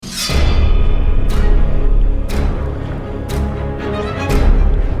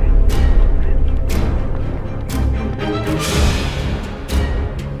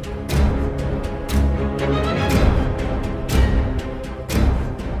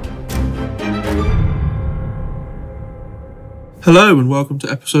Hello and welcome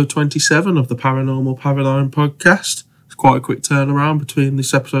to episode 27 of the Paranormal Paradigm podcast. It's quite a quick turnaround between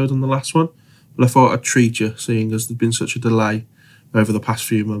this episode and the last one, but I thought I'd treat you, seeing as there's been such a delay over the past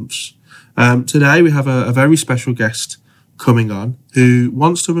few months. Today we have a very special guest coming on who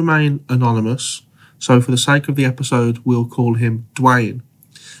wants to remain anonymous, so for the sake of the episode we'll call him Dwayne.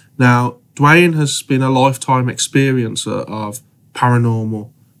 Now, Dwayne has been a lifetime experiencer of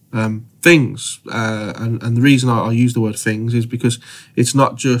paranormal things, and the reason I use the word things is because it's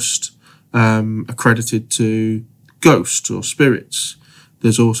not just accredited to ghosts or spirits.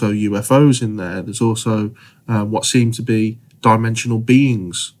 There's also UFOs in there. There's also what seem to be dimensional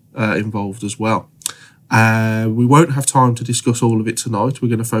beings involved as well. We won't have time to discuss all of it tonight. We're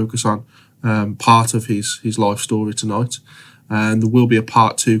going to focus on part of his life story tonight, and there will be a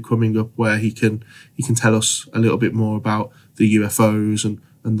part 2 coming up where he can tell us a little bit more about the UFOs and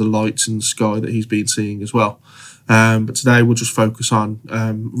the lights in the sky that he's been seeing as well. But today we'll just focus on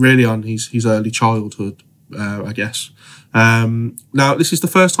really on his early childhood, I guess. Now, this is the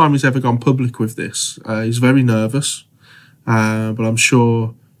first time he's ever gone public with this. He's very nervous, but I'm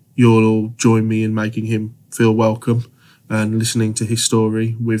sure you'll all join me in making him feel welcome and listening to his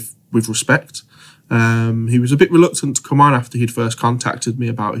story with respect. He was a bit reluctant to come on after he'd first contacted me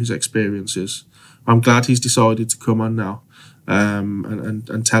about his experiences. I'm glad he's decided to come on now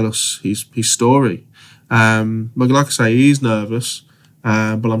and tell us his story. But like I say, he's nervous,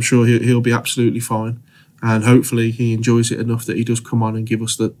 but I'm sure he'll be absolutely fine. And hopefully he enjoys it enough that he does come on and give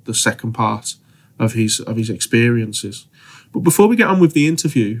us the second part of his experiences. But before we get on with the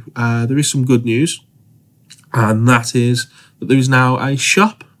interview, there is some good news, and that is that there is now a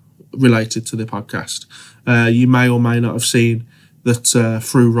shop related to the podcast. You may or may not have seen that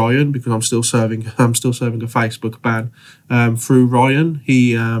through Ryan, because I'm still serving a Facebook ban. Through Ryan,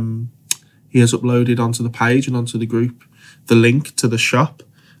 he has uploaded onto the page and onto the group the link to the shop,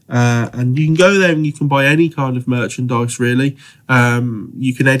 and you can go there and you can buy any kind of merchandise. Really,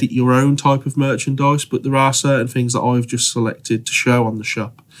 you can edit your own type of merchandise, but there are certain things that I've just selected to show on the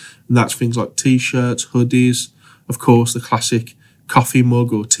shop, and that's things like t-shirts, hoodies, of course the classic coffee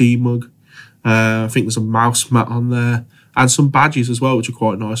mug or tea mug. I think there's a mouse mat on there, and some badges as well, which are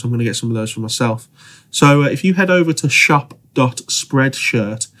quite nice. I'm going to get some of those for myself. So if you head over to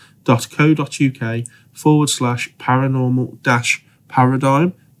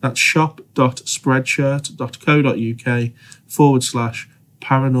shop.spreadshirt.co.uk/paranormal-paradigm, that's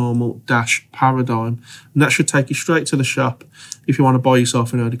shop.spreadshirt.co.uk/paranormal-paradigm, and that should take you straight to the shop if you want to buy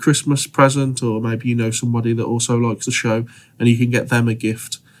yourself an early Christmas present, or maybe you know somebody that also likes the show and you can get them a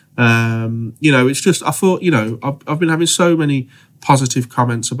gift. It's just, I thought, I've been having so many positive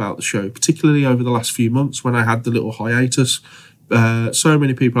comments about the show, particularly over the last few months when I had the little hiatus. So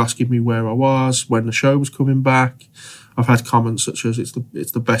many people asking me where I was, when the show was coming back. I've had comments such as it's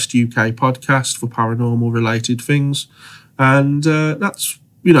the best UK podcast for paranormal related things, and that's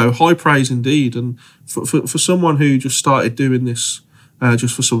high praise indeed. And for someone who just started doing this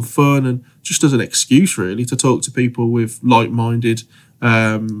just for some fun and just as an excuse really to talk to people with like-minded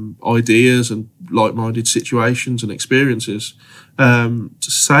ideas and like-minded situations and experiences, to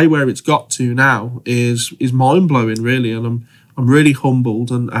say where it's got to now is mind-blowing really, and I'm really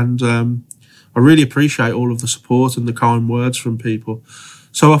humbled and I really appreciate all of the support and the kind words from people.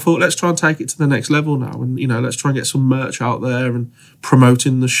 So I thought, let's try and take it to the next level now, and let's try and get some merch out there and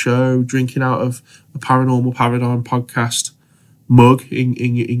promoting the show, drinking out of a Paranormal Paradigm podcast mug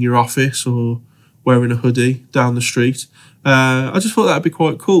in your office, or wearing a hoodie down the street. I just thought that'd be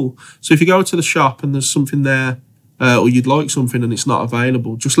quite cool. So if you go to the shop and there's something there, or you'd like something and it's not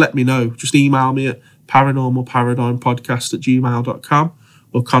available, just let me know. Just email me at paranormalparadigmpodcast@gmail.com,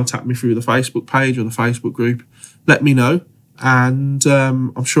 or contact me through the Facebook page or the Facebook group. Let me know, and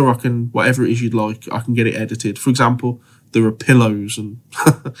I'm sure I can, whatever it is you'd like, I can get it edited. For example, there are pillows and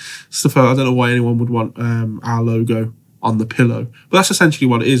stuff. I don't know why anyone would want our logo on the pillow, but that's essentially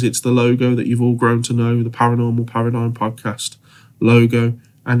what it is. It's the logo that you've all grown to know, the Paranormal Paradigm podcast logo,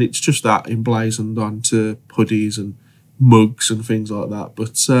 and it's just that emblazoned onto hoodies and mugs and things like that.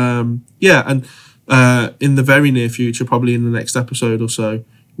 But in the very near future, probably in the next episode or so,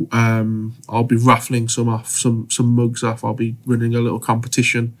 I'll be raffling some mugs off. I'll be running a little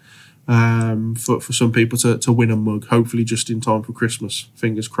competition for some people to win a mug, hopefully just in time for Christmas,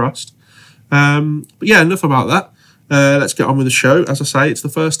 fingers crossed. But yeah, enough about that. Let's get on with the show. As I say, it's the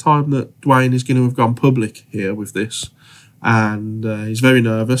first time that Dwayne is going to have gone public here with this, and he's very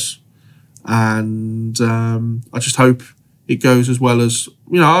nervous, and I just hope it goes as well as,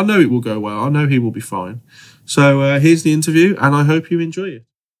 I know it will go well. I know he will be fine. So here's the interview, and I hope you enjoy it.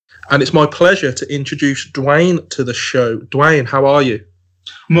 And it's my pleasure to introduce Dwayne to the show. Dwayne, how are you?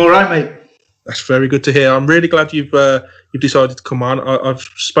 I'm all right, mate. That's very good to hear. I'm really glad you've decided to come on. I've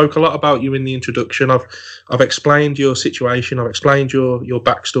spoke a lot about you in the introduction. I've explained your situation. I've explained your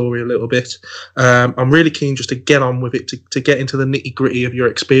backstory a little bit. I'm really keen just to get on with it, to get into the nitty gritty of your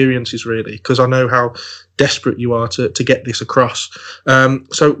experiences, really, because I know how desperate you are to get this across.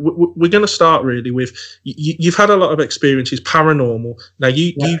 So we're going to start really with you've had a lot of experiences paranormal. Now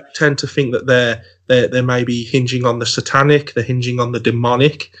you tend to think that they're maybe hinging on the satanic, they're hinging on the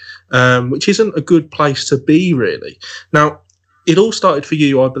demonic, which isn't a good place to be, really. Now, it all started for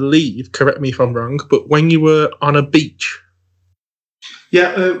you, I believe, correct me if I'm wrong, but when you were on a beach.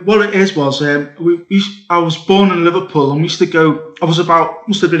 Yeah, what it is was, I was born in Liverpool, and we used to go,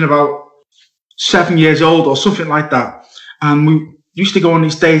 must have been about 7 years old or something like that, and we used to go on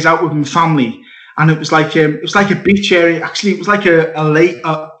these days out with my family, and it was like a beach area. Actually, it was like a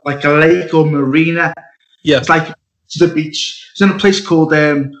lake, or marina. Yeah, it's like to the beach. It's in a place called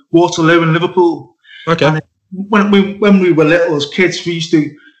Waterloo in Liverpool. Okay. And when we were little as kids, we used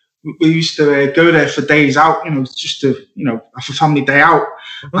to go there for days out, just to have a family day out.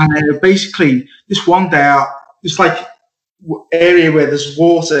 Mm-hmm. And basically, this one day, it's like area where there's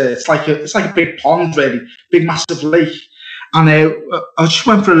water. It's like a big pond, really, big massive lake. And I just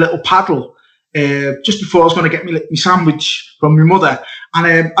went for a little paddle just before I was going to get my sandwich from my mother,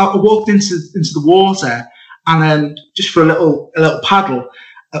 and I walked into the water, and just for a little paddle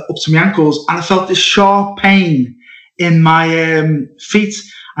up to my ankles, and I felt this sharp pain in my feet.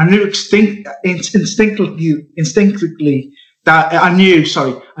 I knew instinctively that I knew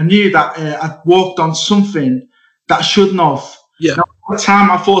that I'd walked on something that I shouldn't have. Yeah. Now, at the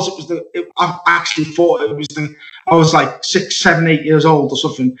time, I thought I actually thought it was I was like 6, 7, 8 years old or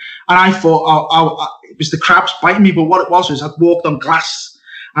something, and I thought it was the crabs biting me. But what it was I'd walked on glass,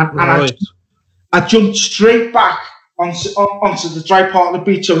 and I jumped straight back onto the dry part of the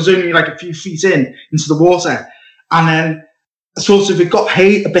beach. I was only like a few feet into the water, and then sort of it got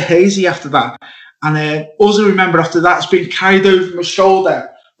a bit hazy after that. And also remember after that, it's being carried over my shoulder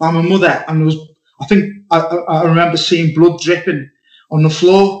by my mother, and I remember seeing blood dripping on the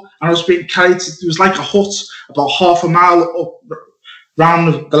floor, and I was being carried to, it was like a hut about half a mile up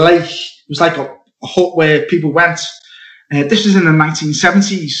round the lake. It was like a hut where people went. This was in the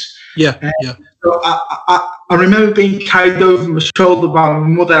 1970s. Yeah. So I remember being carried over my shoulder by my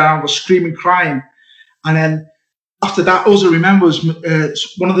mother, and I was screaming, crying. And then after that, all I remember was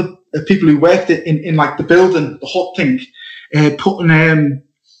one of the people who worked in like the building, the hut thing, putting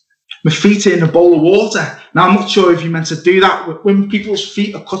my feet in a bowl of water. Now, I'm not sure if you meant to do that. When people's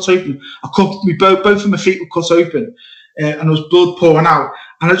feet are cut open, both of my feet were cut open, and there was blood pouring out.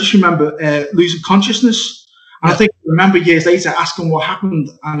 And I just remember losing consciousness. And I remember years later asking what happened,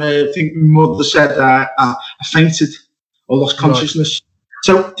 and I think my mother said I fainted or lost consciousness.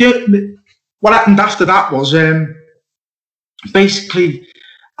 Right. So what happened after that was basically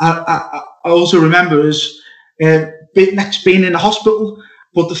I also remember is next being in the hospital.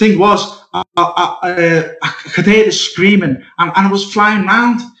 But the thing was, I could hear the screaming, and I was flying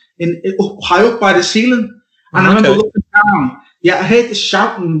around high up by the ceiling. And I remember looking down. Yeah, I heard the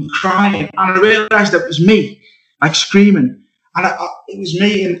shouting and crying, and I realised that it was me, like screaming. And it was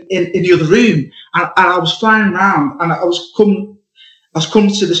me in the other room. And I was flying around, and I was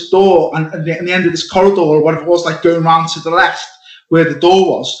coming to this door, and at the end of this corridor, or whatever it was, like going around to the left where the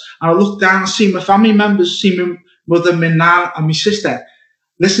door was. And I looked down and see my family members, see my mother, my nan, and my sister,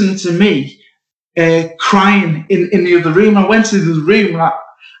 listening to me crying in the other room. I went to the room, and I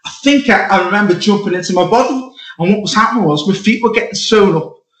think I remember jumping into my body, and what was happening was my feet were getting sewn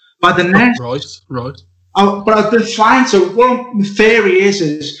up by the net. Right. But I've been fine. So what my theory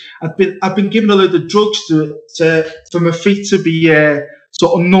is I've been given a load of drugs for my feet to be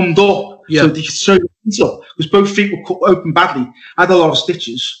sort of numbed up, so they could sew the feet up, because both feet were cut open badly. I had a lot of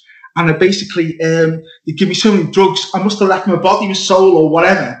stitches. And basically, they give me so many drugs. I must have left my body with soul or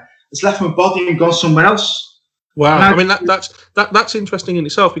whatever. It's left my body and gone somewhere else. Wow, I mean that's interesting in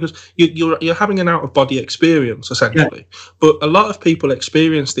itself, because you're having an out of body experience essentially. Yeah. But a lot of people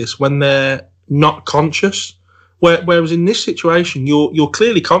experience this when they're not conscious. Whereas in this situation, you're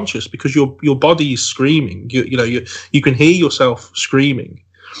clearly conscious, because your body is screaming. You can hear yourself screaming.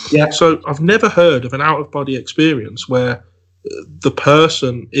 Yeah. So I've never heard of an out of body experience where the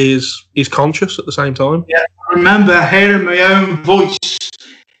person is conscious at the same time. Yeah, I remember hearing my own voice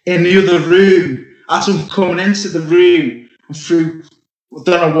in the other room as I'm coming into the room, and through, I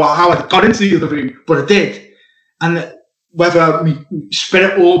don't know how I got into the other room, but I did. And whether my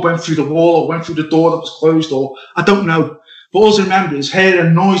spirit all went through the wall or went through the door that was closed, or I don't know, But all I remember is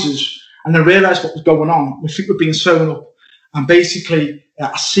hearing noises, and I realised what was going on. My feet were being sewn up, and basically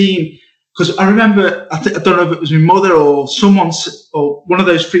I seen, because I remember, I don't know if it was my mother or someone, or one of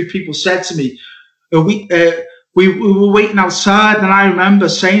those three people said to me, we were waiting outside, and I remember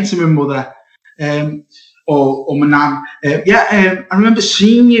saying to my mother, or my nan, I remember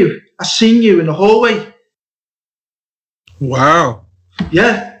seeing you. I seen you in the hallway. Wow.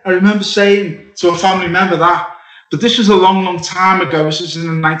 Yeah, I remember saying to a family member that. But this was a long, long time ago. This was in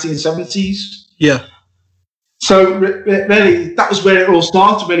the 1970s. Yeah. So really, that was where it all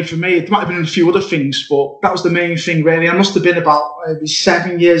started, really, for me. It might have been a few other things, but that was the main thing, really. I must have been about maybe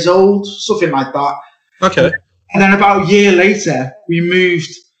 7 years old, something like that. Okay. And then about a year later, we moved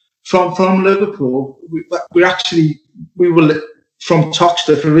from Liverpool. We were from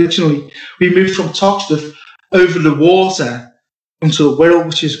Toxteth originally. We moved from Toxteth over the water onto Wirral,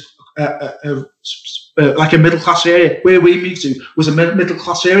 which is like a middle class area. Where we moved to was a middle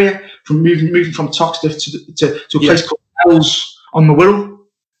class area. From moving from Toxteth to a place called Mells on the Wirral.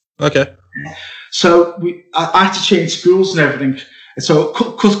 Okay. So I had to change schools and everything. And so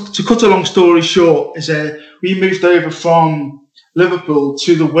to cut a long story short, we moved over from Liverpool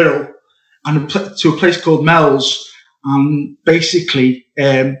to the Wirral and to a place called Mells. And basically,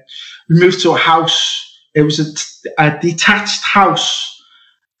 we moved to a house. It was a detached house.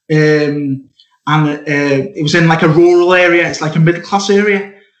 And it was in like a rural area. It's like a middle class area.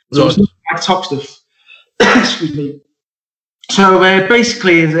 So it was not like Toxteth. Excuse me. So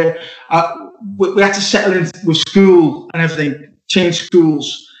basically, we had to settle in with school and everything, change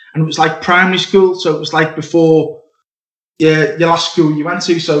schools. And it was like primary school. So it was like before your last school you went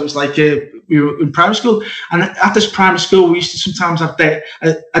to. So it was like we were in primary school. And at this primary school, we used to sometimes have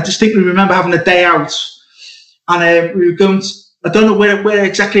I distinctly remember having a day out. And we were going to, I don't know where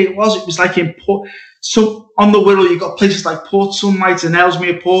exactly it was. It was like in Port. So on the Wirral, you got places like Port Sunlight and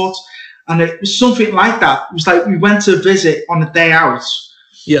Ellesmere Port, and it was something like that. It was like we went to visit on a day out.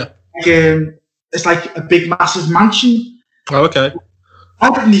 Yeah. It's like a big, massive mansion. Oh, okay.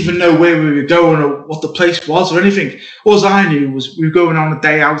 I didn't even know where we were going or what the place was or anything. All I knew was we were going on a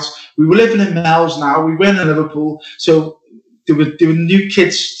day out. We were living in Mells now. We were in Liverpool, so there were new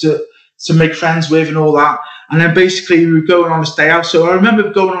kids to make friends with and all that. And then basically we were going on this day out. So I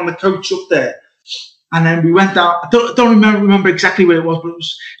remember going on the coach up there, and then we went down. I don't remember exactly where it was, but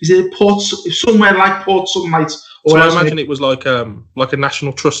it was somewhere like Port Sunlight. So I imagine it was like a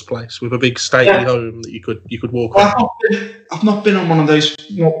National Trust place with a big stately home that you could walk on. I've not been on one of those.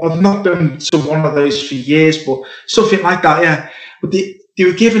 I've not been to one of those for years, but something like that, yeah. But they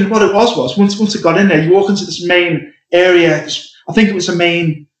were given, what it was once I got in there, you walk into this main area. I think it was a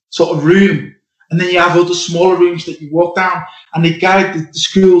main sort of room. And then you have other smaller rooms that you walk down, and they guide the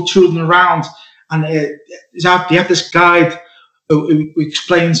school children around. And you have this guide who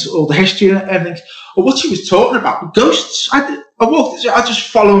explains all the history and everything. Or what she was talking about, ghosts. I just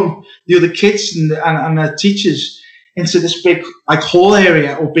followed the other kids and the teachers into this big like hall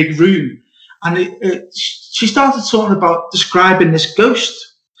area or big room, and she started talking about describing this ghost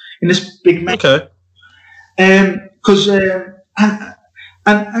in this big mansion. Okay. Because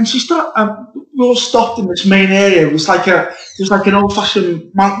and she started. We all stopped in this main area. It was like an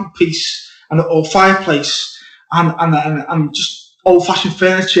old-fashioned mantelpiece or fireplace, and just old-fashioned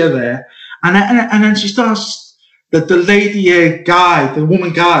furniture there. And then she starts, the lady guide, the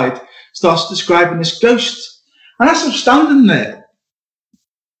woman guide, starts describing this ghost. And as I'm standing there,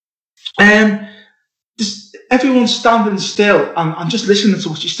 everyone's standing still and just listening to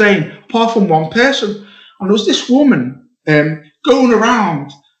what she's saying, apart from one person. And there was this woman going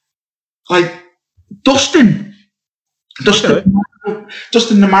around like dusting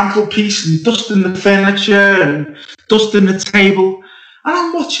the mantelpiece and dusting the furniture and dusting the table. And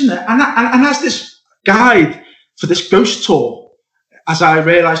I'm watching it, and as this guide for this ghost tour, as I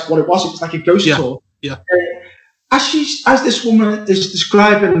realised what it was like a ghost tour. Yeah. As this woman is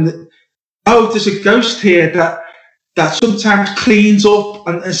describing, there's a ghost here that sometimes cleans up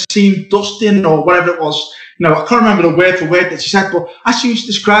and is seen dusting or whatever it was. I can't remember the word for word that she said, but as she was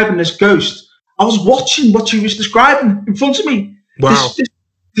describing this ghost, I was watching what she was describing in front of me. Wow.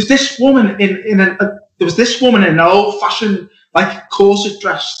 There's this woman there was this woman in an old-fashioned like corset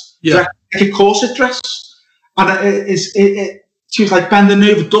dress, like a corset dress, and she was like bending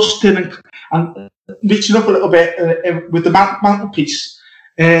over, dusting and reaching up a little bit with the mantelpiece,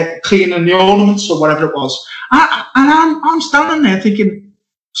 cleaning the ornaments or whatever it was. And I'm standing there thinking,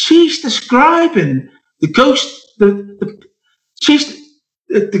 she's describing the ghost. The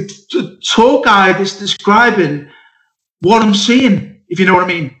tour guide is describing what I'm seeing. If you know what I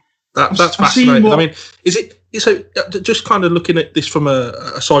mean. That's fascinating. I mean, is So, just kind of looking at this from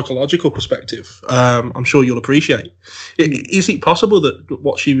a psychological perspective, I'm sure you'll appreciate. Is it possible that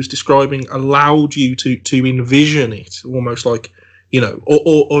what she was describing allowed you to envision it, almost like,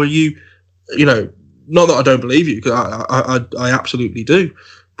 or are you, not that I don't believe you, because I absolutely do,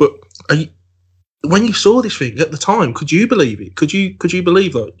 but when you saw this thing at the time, could you believe it? Could you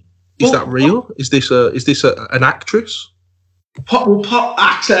believe that? Is that real? Is this an actress? Pop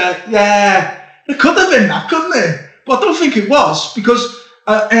actor, yeah. It could have been that, couldn't it? But I don't think it was, because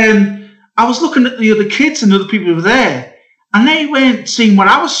I was looking at the other kids and other people who were there, and they weren't seeing what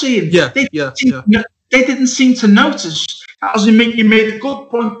I was seeing. They didn't seem to notice. As you made a good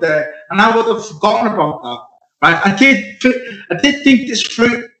point there, and I would have forgotten about that. Right? I did think this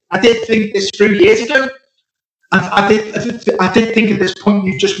through. I did think this through years ago. I did think at this point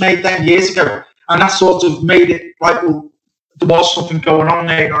you just made them years ago, and that sort of made it like, well, there was something going on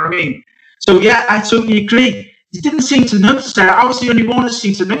there. You know what I mean? So yeah, I totally agree. He didn't seem to notice that. I was the only one that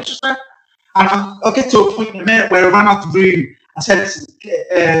seemed to notice that. And I'll get to a point in a minute where I ran out the room. I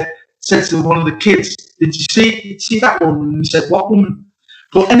said to one of the kids, "Did you see that woman?" And he said, "What woman?"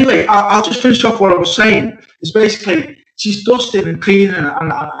 But anyway, I'll just finish off what I was saying. It's basically she's dusting and cleaning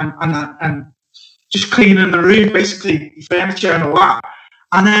and just cleaning the room, basically the furniture and all that.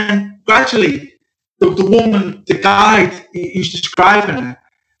 And then gradually, the woman, the guide who's describing her,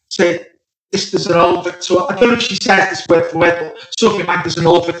 said, "There's an old Victorian." I don't know if she said this word for word, but something like there's an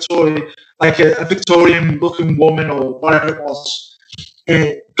old Victorian, like a Victorian-looking woman or whatever it was,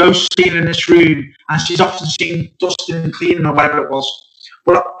 ghost seen in this room, and she's often seen dusting and cleaning or whatever it was.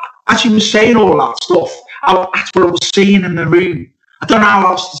 But as she was saying all that stuff, that's what I was seeing in the room. I don't know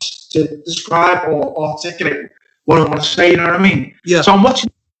how else to describe or articulate what I want to say. You know what I mean? Yeah. So I'm watching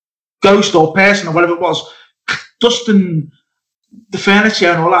ghost or person or whatever it was, dusting the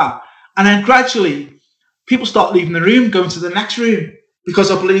furniture and all that. And then gradually, people start leaving the room, going to the next room, because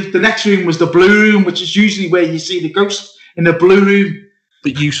I believe the next room was the blue room, which is usually where you see the ghost, in the blue room.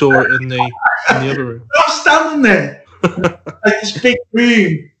 But you saw it in the other room. I was standing there, like this big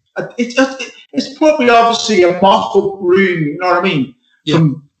room. It's probably obviously a mock-up room, you know what I mean,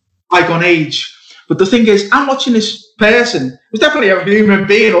 from bygone age. But the thing is, I'm watching this person. It was definitely a human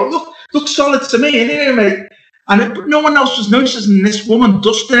being. Or look solid to me, anyway, mate. And no one else was noticing this woman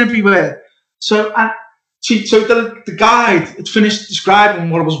dusting everywhere. So the guide had finished describing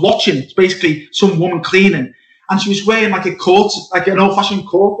what I was watching. It's basically some woman cleaning, and she was wearing like an old-fashioned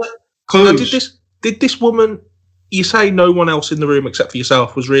corporate clothes. Did this woman? You say no one else in the room except for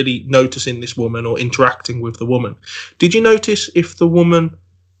yourself was really noticing this woman or interacting with the woman. Did you notice if the woman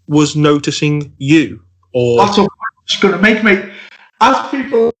was noticing you? Or that's what I'm just going to make, mate. As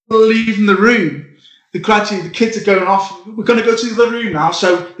people are leaving the room, gradually the kids are going off. We're going to go to the other room now.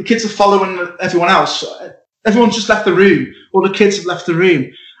 So the kids are following everyone else. Everyone's just left the room. All the kids have left the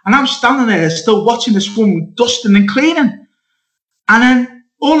room. And I'm standing there still watching this woman dusting and cleaning. And then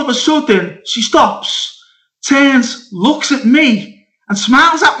all of a sudden, she stops, turns, looks at me, and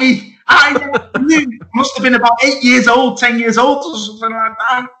smiles at me. I must have been about 8 years old, 10 years old, or something like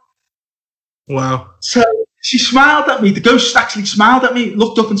that. Wow. So she smiled at me. The ghost actually smiled at me,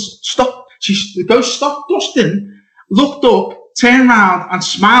 looked up and stopped. The ghost stopped dusting, looked up, turned around, and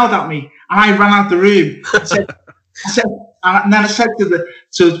smiled at me. And I ran out the room. And then I said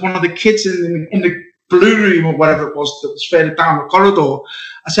to one of the kids in the blue room or whatever it was that was further down the corridor,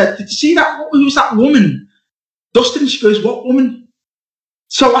 I said, "Did you see that? Who was that woman dusting?" She goes, "What woman?"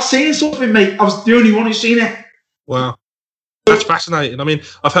 So I seen something, mate. I was the only one who seen it. Wow, that's fascinating. I mean,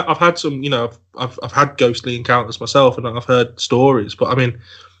 I've had some, I've had ghostly encounters myself, and I've heard stories, but I mean,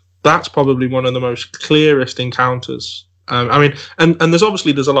 that's probably one of the most clearest encounters. I mean, and there's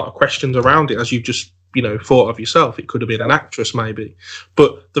a lot of questions around it, as you've just thought of yourself. It could have been an actress, maybe,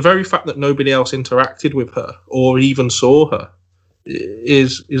 but the very fact that nobody else interacted with her or even saw her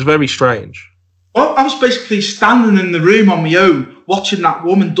is very strange. Well, I was basically standing in the room on my own, watching that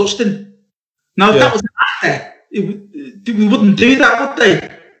woman dusting. Now, if that was an actor, we wouldn't do that, would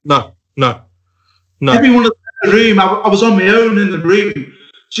they? No. Everyone in the room, I was on my own in the room.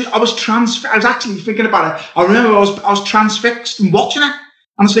 I was actually thinking about it. I remember I was transfixed and watching it.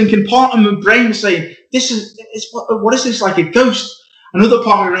 I was thinking, part of my brain was saying, what is this, like a ghost? Another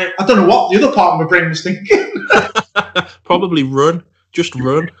part of my brain, I don't know what the other part of my brain was thinking. Probably run. Just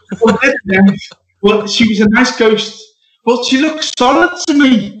run. Well, she was a nice ghost. Well, she looked solid to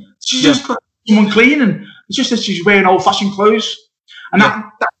me. She's just got someone cleaning. It's just that she's wearing old-fashioned clothes. And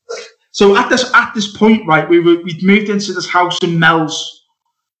so at this point, right, we'd moved into this house in Mells.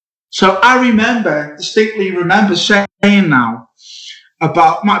 So I distinctly remember saying now,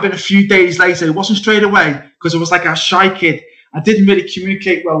 might have been a few days later. It wasn't straight away because I was like a shy kid. I didn't really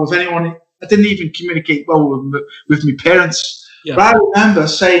communicate well with anyone. I didn't even communicate well with my parents. Yeah. But I remember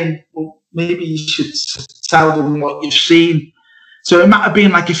saying, well, maybe you should tell them what you've seen. So it might have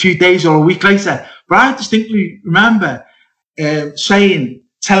been like a few days or a week later. But I distinctly remember telling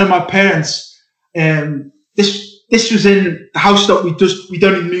my parents, this was in the house that we'd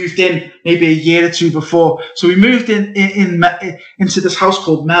only moved in maybe a year or two before. So we moved into this house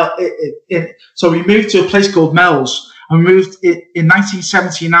called so we moved to a place called Mells, and we moved in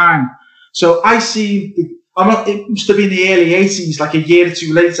 1979. So it must have been the early 80s, like a year or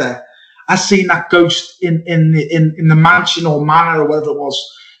two later. I seen that ghost in the mansion or manor or whatever it was,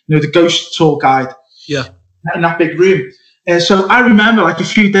 the ghost tour guide. Yeah. In that big room. So I remember, like a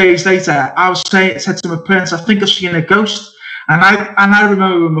few days later, I said to my parents, I think I've seen a ghost. And I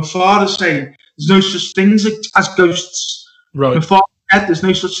remember my father saying, there's no such things as ghosts. Right. My father said, there's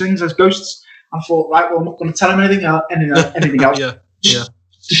no such things as ghosts. I thought, right, well, I'm not going to tell him anything else. Yeah.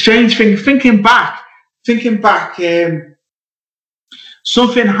 The strange thing, thinking back,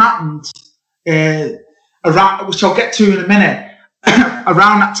 something happened around, which I'll get to in a minute.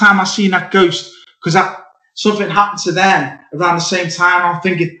 Around that time I seen that ghost, because something happened to them around the same time. I'm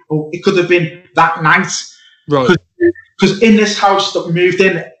thinking, it could have been that night. Right. Because in this house that we moved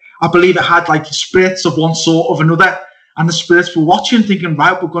in, I believe it had like spirits of one sort or another, and the spirits were watching, thinking,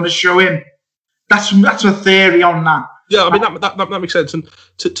 right, we're going to show him. That's a theory on that. Yeah, I mean, that makes sense. And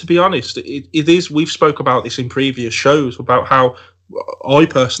to be honest, it is, we've spoke about this in previous shows, about how I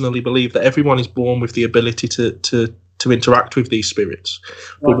personally believe that everyone is born with the ability to interact with these spirits.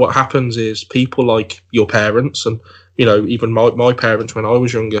 But what happens is people like your parents and, even my parents when I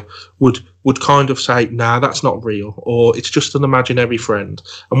was younger would kind of say, nah, that's not real, or it's just an imaginary friend.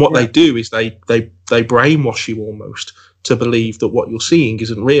 And what they do is they brainwash you almost to believe that what you're seeing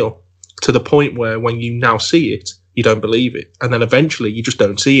isn't real, to the point where when you now see it, you don't believe it. And then eventually you just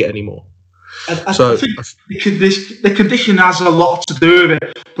don't see it anymore. I think the condition has a lot to do with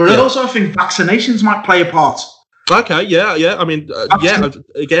it. But I also think vaccinations might play a part. Okay, yeah. I mean, again,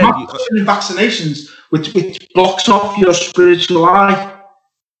 vaccinations, which blocks off your spiritual eye.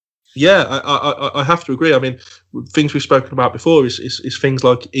 Yeah, I have to agree. I mean, things we've spoken about before is things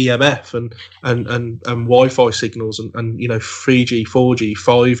like EMF and Wi-Fi signals and 3G, 4G,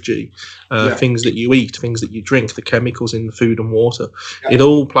 5G, things that you eat, things that you drink, the chemicals in the food and water. Yeah. It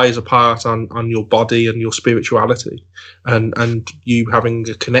all plays a part on your body and your spirituality, and you having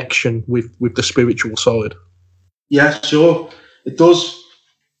a connection with the spiritual side. Yeah, sure, it does.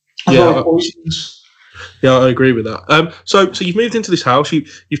 Yeah, I agree with that. So you've moved into this house.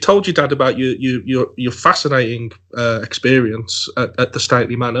 You've told your dad about your fascinating experience at the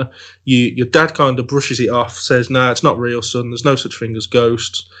Stately Manor. Your dad kind of brushes it off, says, "Nah, it's not real, son. There's no such thing as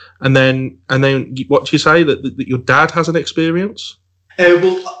ghosts." And then what do you say that your dad has an experience?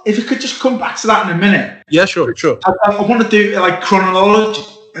 Well, if you could just come back to that in a minute. Yeah, sure. I want to do it like chronology,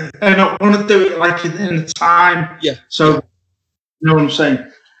 and I want to do it like in the time. Yeah. So you know what I'm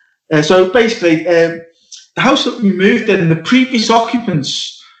saying. So basically, the house that we moved in, the previous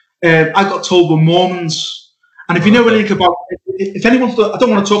occupants, I got told were Mormons. And if you know anything about, if anyone's done, I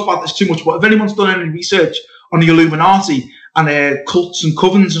don't want to talk about this too much, but if anyone's done any research on the Illuminati and cults and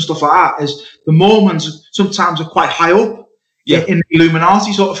covens and stuff like that, is the Mormons sometimes are quite high up in the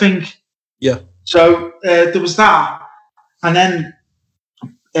Illuminati sort of thing. Yeah. So there was that, and then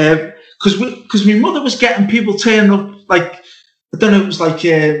because my mother was getting people turning up, like, I don't know, it was like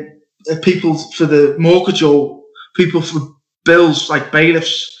people for the mortgage or people for bills, like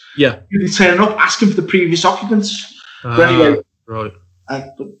bailiffs. Yeah. People turning up asking for the previous occupants. But anyway, right. I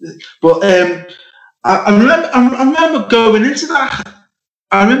remember going into that.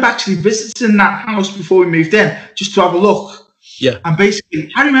 I remember actually visiting that house before we moved in just to have a look. Yeah. And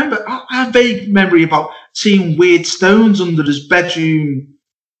basically, I have a vague memory about seeing weird stones under his bedroom,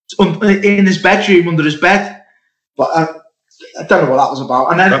 in his bedroom under his bed. But I don't know what that was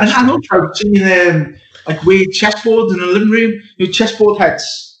about. And then I also seen like weird chessboards in the living room, chessboard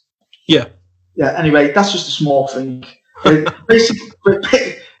heads. Yeah. Yeah. Anyway, that's just a small thing.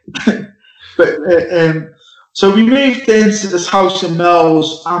 So we moved into this house in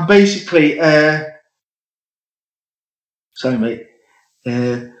Mells, and basically, sorry, mate.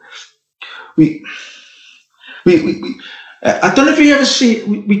 We I don't know if you ever see.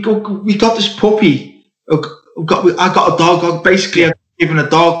 We got this puppy. I got a dog. Basically, I've given a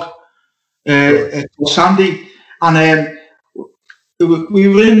dog called Sandy, and we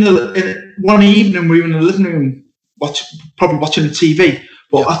were in one evening. We were in the living room, watching the TV.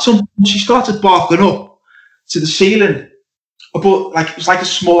 But at some point, she started barking up to the ceiling, but like it was like a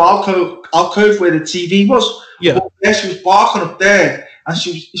small alcove where the TV was. Yeah. But there she was barking up there, and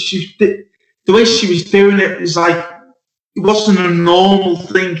the way she was doing it is like it wasn't a normal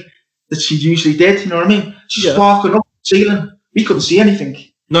thing that she usually did. You know what I mean? She's barking up the ceiling. We couldn't see anything.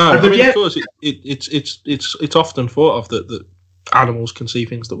 No, I mean, of course, it's often thought of that animals can see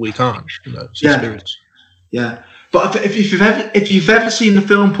things that we can't. You know, spirits. Yeah, but if you've ever seen the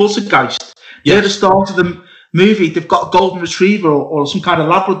film Poltergeist, at the start of the movie, they've got a golden retriever or some kind of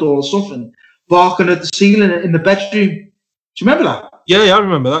Labrador or something barking at the ceiling in the bedroom. Do you remember that? Yeah, I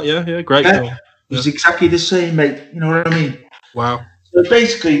remember that. Yeah, great film. It was exactly the same, mate. You know what I mean? Wow. So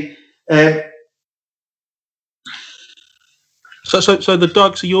basically, so the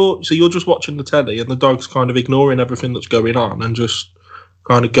dog. So you're just watching the telly, and the dog's kind of ignoring everything that's going on and just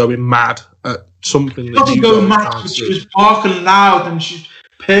kind of going mad at something. Not going mad, but she was barking loud, and she's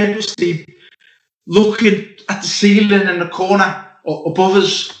purposely looking at the ceiling in the corner above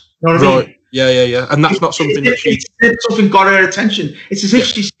us. You know what I mean? Yeah. And that's not something that she... Something got her attention. It's as if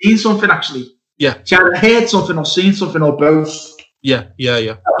she's seen something, actually. Yeah. She had heard something or seen something or both. Yeah.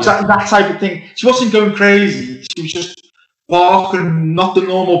 That type of thing. She wasn't going crazy. She was just barking, not the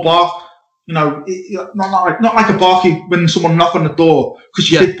normal bark. You know, not like a barking when someone knocked on the door, because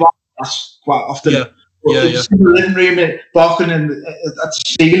she did bark quite often. Yeah. In the living room, barking at the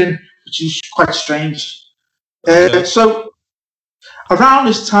ceiling, which is quite strange. So around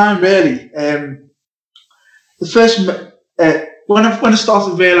this time, really, the first when I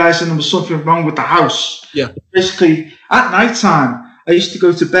started realising there was something wrong with the house. Yeah. Basically, at night time, I used to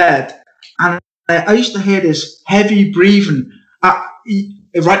go to bed, and I used to hear this heavy breathing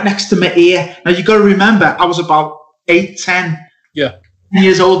right next to my ear. Now you got to remember, I was about 8, 10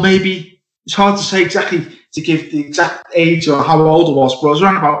 years old, maybe. It's hard to say exactly, to give the exact age or how old I was, but I was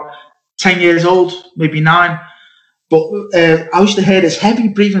around about 10 years old, maybe 9. But I used to hear this heavy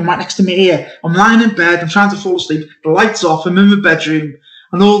breathing right next to my ear. I'm lying in bed, I'm trying to fall asleep, the light's off, I'm in my bedroom,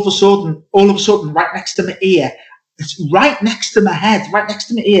 and all of a sudden, right next to my ear, it's right next to my head, right next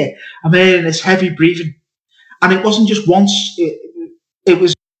to my ear, I'm hearing this heavy breathing. And it wasn't just once, it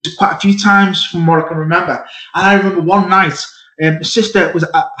was quite a few times from what I can remember. And I remember one night, my sister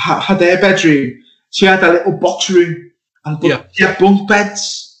had their bedroom. She had a little box room, and she had bunk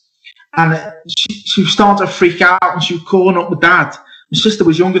beds. And she was starting to freak out, and she was calling up my dad. My sister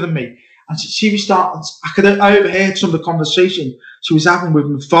was younger than me, and she was starting. I overheard some of the conversation she was having with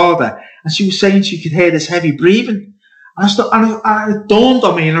my father, and she was saying she could hear this heavy breathing. And it dawned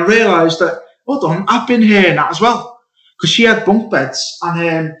on me, and I realised that, hold on, I've been hearing that as well, because she had bunk beds,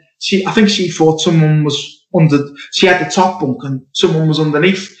 and I think she thought someone was under. She had the top bunk, and someone was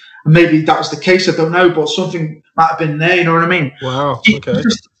underneath, and maybe that was the case. I don't know, but something might have been there. You know what I mean? Wow. Okay.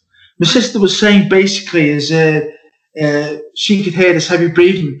 My sister was saying basically is she could hear this heavy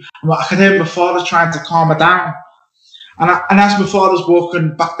breathing, and I could hear my father trying to calm her down. And as my father's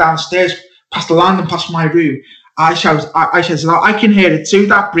walking back downstairs, past the landing, past my room, I said, I can hear it too,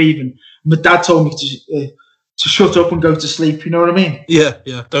 that breathing. And my dad told me to shut up and go to sleep. You know what I mean? Yeah.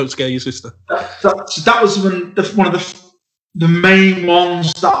 Don't scare your sister. So that was one of the main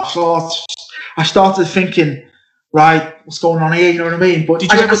ones that I started thinking, right, what's going on here? You know what I mean? But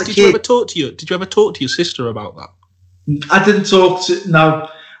did you ever talk to your sister about that? I didn't talk to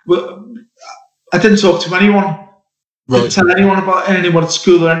I didn't talk to anyone. Right. I didn't tell anyone about anyone at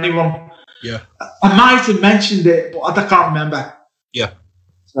school or anyone. Yeah. I might have mentioned it, but I can't remember. Yeah.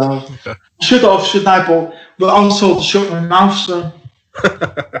 So okay. Should I? But I was told to shut my mouth. So.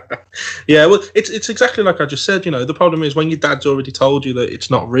 Yeah, well, it's exactly like I just said. You know, the problem is when your dad's already told you that it's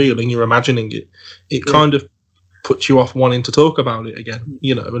not real and you're imagining it, it kind of puts you off wanting to talk about it again.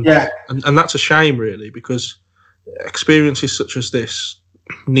 You know, and that's a shame, really, because experiences such as this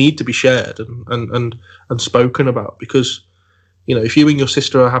need to be shared and spoken about, because, you know, if you and your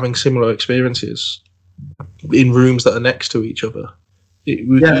sister are having similar experiences in rooms that are next to each other,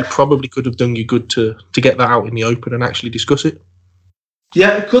 it probably could have done you good to get that out in the open and actually discuss it.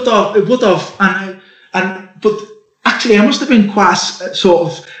 Yeah, it could have. It would have. But actually, I must have been quite a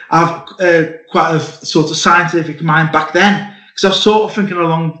scientific mind back then, because I was sort of thinking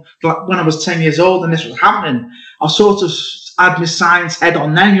along, like when I was 10 years old and this was happening, I sort of had my science head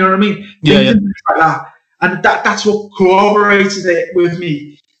on then. You know what I mean? Thinking like that, and that's what corroborated it with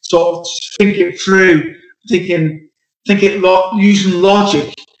me. Sort of thinking it through, thinking using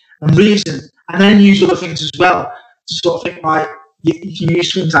logic and reason, and then use other things as well to sort of think like. You can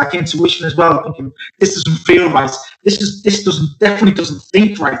use things like intuition as well. Thinking this doesn't feel right. This definitely doesn't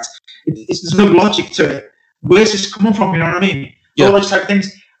think right. There's no logic to it. Where's this coming from? You know what I mean? Yeah. All those type of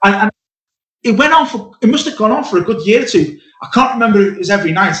things. And it went on for. It must have gone on for a good year or two. I can't remember if it was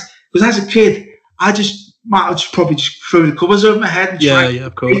every night, because as a kid, I might have probably just throw the covers over my head. And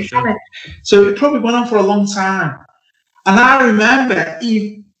of course. Yeah. So it probably went on for a long time. And I remember,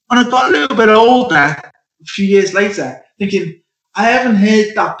 when I got a little bit older, a few years later, thinking, I haven't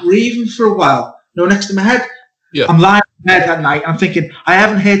heard that breathing for a while, next to my head. Yeah. I'm lying in bed at night, and I'm thinking, I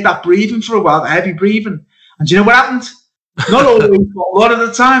haven't heard that breathing for a while, the heavy breathing. And do you know what happened? Not always, but a lot of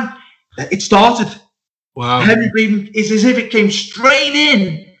the time, it started. Wow. The heavy breathing is as if it came straight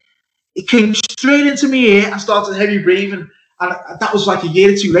in. It came straight into my ear and started heavy breathing. And that was like a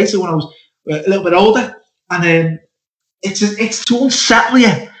year or two later when I was a little bit older. And it's to unsettle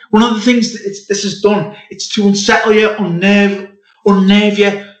you. One of the things that this has done, it's to unsettle you, unnerve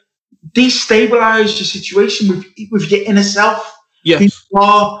you, destabilize your situation with your inner self. Yes.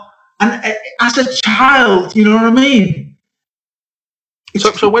 And as a child, you know what I mean?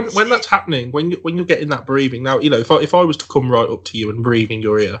 So when that's happening, when you're getting that breathing, now, if I was to come right up to you and breathe in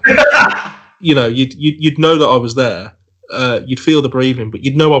your ear, you'd know that I was there. You'd feel the breathing, but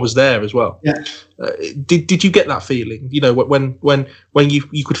you'd know I was there as well. Yeah. Did you get that feeling? When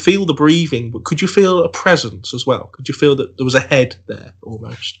you could feel the breathing, but could you feel a presence as well? Could you feel that there was a head there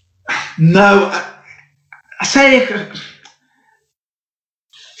almost? No, I say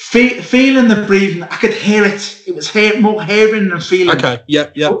feeling the breathing. I could hear it. It was more hearing than feeling. Okay. Yeah.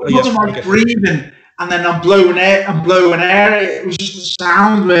 It wasn't like breathing and then I'm blowing air. It was just a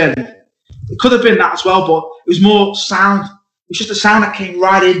sound, really. It could have been that as well, but it was more sound. It was just a sound that came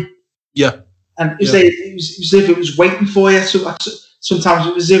right in. Yeah. And it was as if it was waiting for you. So sometimes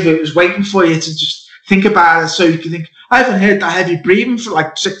it was as if it was waiting for you to just think about it, so you could think, I haven't heard that heavy breathing for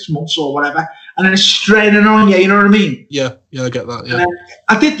like 6 months or whatever, and then it's straining on you, you know what I mean? Yeah, I get that, yeah.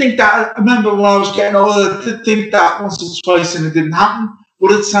 I did think that, I remember when I was getting older, I did think that once or twice and it didn't happen.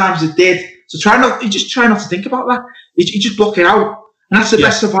 Other times it did. So you just try not to think about that. You just block it out. And that's the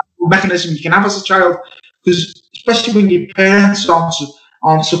best survival mechanism you can have as a child, because especially when your parents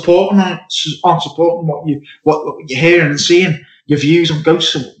aren't supporting what you're hearing and seeing, your views on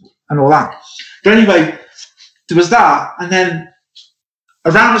ghosts and all that. But anyway, there was that, and then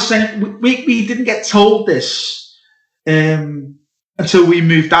around the same, we didn't get told this until we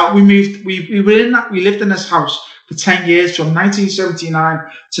moved out. We lived in this house for 10 years, from 1979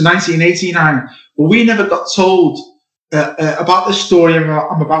 to 1989. But we never got told about the story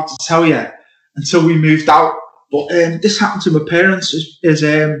I'm about to tell you until we moved out. But this happened to my parents. Is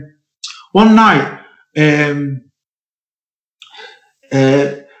one night.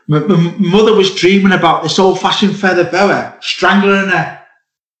 My mother was dreaming about this old-fashioned feather boa strangling her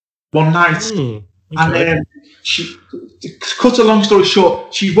one night, and she. To cut a long story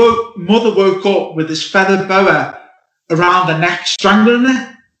short, mother woke up with this feather boa around her neck, strangling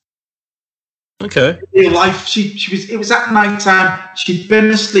her. Okay. In real life, she was. It was at night time. She'd been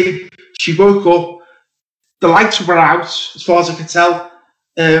asleep. She woke up. The lights were out, as far as I could tell.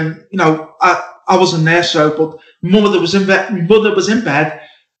 I wasn't there, but my mother was in bed. My mother was in bed.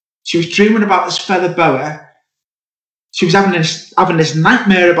 She was dreaming about this feather boa. She was having this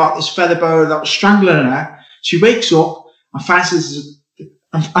nightmare about this feather boa that was strangling her. She wakes up and finds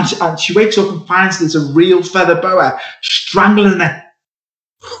there's a real feather boa strangling her.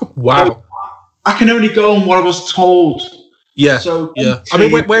 Wow! So I can only go on what I was told. Yeah. So yeah. I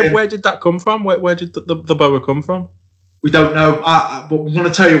mean, where did that come from? Where did the boa come from? We don't know, but we're going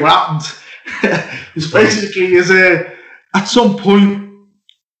to tell you what happened. It's basically at some point.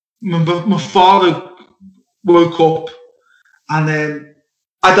 My father woke up, and then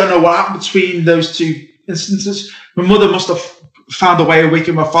I don't know what happened between those two instances. My mother must have found a way of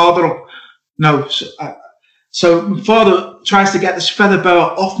waking my father up. No, so my father tries to get this feather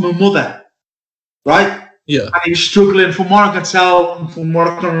boa off my mother, right? Yeah. And he was struggling, from what I can tell, and from what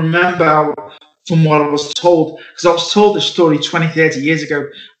I can remember, from what I was told, because I was told this story 20, 30 years ago,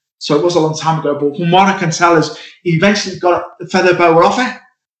 so it was a long time ago, but from what I can tell is he eventually got the feather boa off her.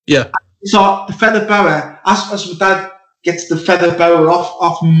 Yeah. So the feather boa, as my dad gets the feather boa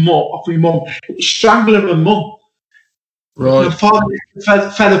off my mum, it was strangling my mum. Right. My father gets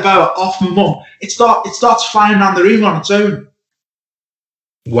the feather boa off my mum. It starts flying around the room on its own.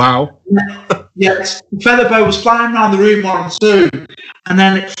 Wow. Yeah, the feather boa was flying around the room on its own, and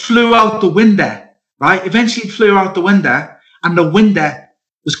then it flew out the window. Right. Eventually, it flew out the window, and the window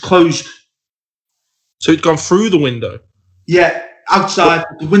was closed. So it'd gone through the window. Yeah. Outside,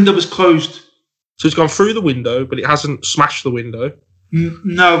 the window was closed. So it's gone through the window, but it hasn't smashed the window.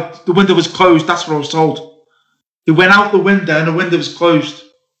 No, the window was closed. That's what I was told. It went out the window, and the window was closed.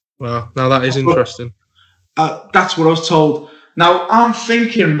 Wow, now that is interesting. That's what I was told. Now I'm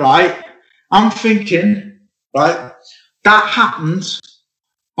thinking, right? that happened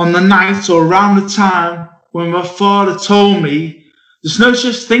on the night or around the time when my father told me there's no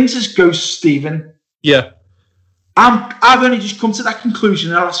such things as ghosts, Stephen. Yeah. I've only just come to that conclusion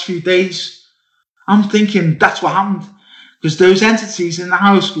in the last few days. I'm thinking that's what happened. Because those entities in the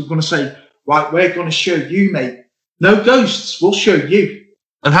house were going to say, right, we're going to show you, mate. No ghosts, we'll show you.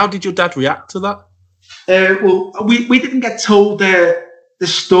 And how did your dad react to that? Well, we didn't get told the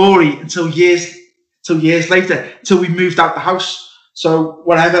story until years later, until we moved out the house. So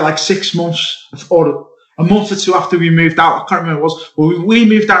whatever, like 6 months or a month or two after we moved out, I can't remember what it was. Well, we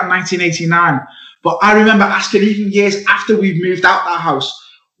moved out in 1989. But I remember asking even years after we moved out that house,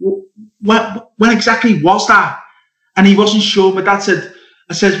 when exactly was that? And he wasn't sure. My dad said,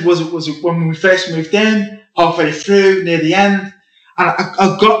 was it when we first moved in, halfway through, near the end? And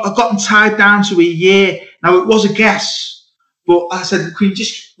I got him tied down to a year. Now, it was a guess, but I said, can you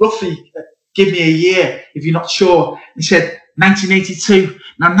just roughly give me a year if you're not sure? He said, 1982.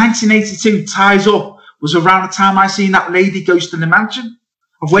 Now, 1982 ties up, was around the time I seen that lady ghost in the mansion.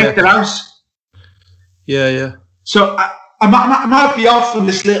 I've worked it out. Yeah. So I might be off on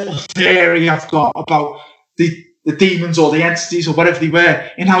this little theory I've got about the demons or the entities or whatever they were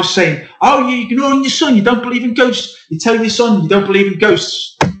in house saying, oh, you know, your son, you don't believe in ghosts. You tell your son you don't believe in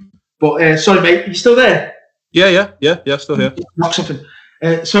ghosts. But sorry, mate, are you still there? Yeah, still here. Knock something.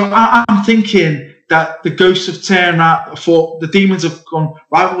 So I'm thinking that the ghosts have turned out, for the demons have gone,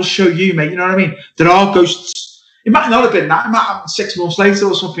 right, we'll show you, mate. You know what I mean? There are ghosts. It might not have been that. It might happen 6 months later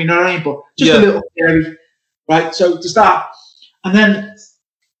or something, you know what I mean? But just a little theory, right? So there's that. And then,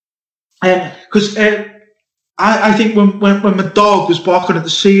 because I think when my dog was barking at the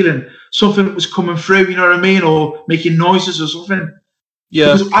ceiling, something was coming through, you know what I mean? Or making noises or something.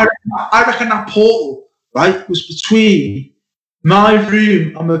 Yeah. Because I reckon that portal, right, was between my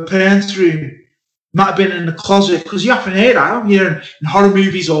room and my parents' room. Might have been in the closet, because you often hear that, in horror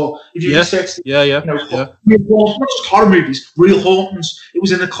movies, or if you research, not just horror movies, real hauntings. It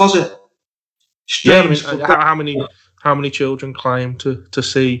was in the closet. Strange. How many children claim to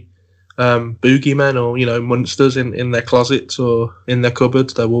see boogeymen or monsters in their closets or in their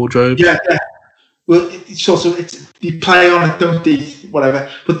cupboards, their wardrobes? Yeah. Well, it's also they play on it, don't they?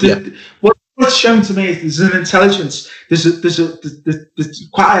 Whatever. But what's shown to me is there's an intelligence. There's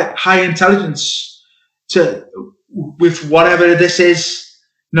quite a high intelligence with whatever this is.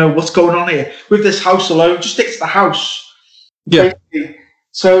 What's going on here with this house alone? Just stick to the house. Yeah. Basically.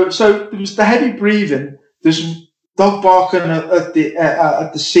 So there was the heavy breathing. There's dog barking at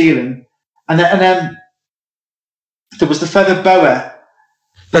the ceiling, and then there was the feather boa.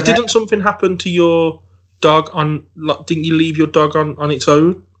 Now, didn't something happen to your dog didn't you leave your dog on its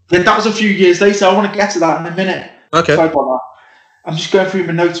own? Yeah, that was a few years later. I want to get to that in a minute. Okay. Sorry about that. I'm just going through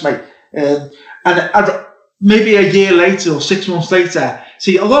my notes, mate. And maybe a year later or 6 months later,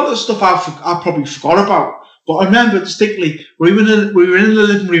 see, a lot of the stuff I probably forgot about. But I remember distinctly, we were in the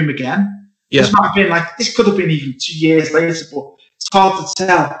living room again. Yeah. This could have been even 2 years later, but it's hard to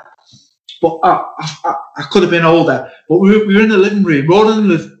tell. But I could have been older. But we were in the living room. We were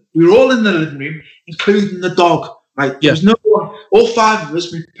all in the living room, including the dog. Right? Yeah. There was no one. All five of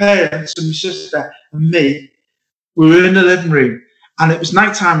us, my parents and my sister and me, we were in the living room. And it was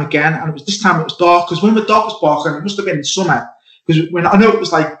night time again, and this time it was dark, because when the dog was barking, it must have been in summer. Because when I know it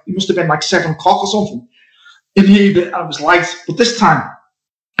must have been like 7 o'clock or something in the evening, and it was light. But this time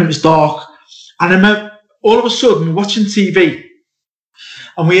it was dark. And I remember all of a sudden we're watching TV,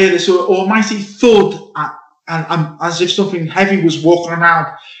 and we hear this almighty thud, and as if something heavy was walking around.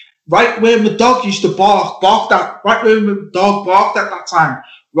 Right where my dog used to bark right where my dog barked at that time,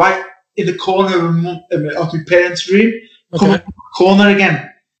 right in the corner of my parents' room. Okay. Come up the corner again.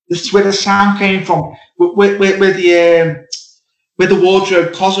 This is where the sound came from. Where the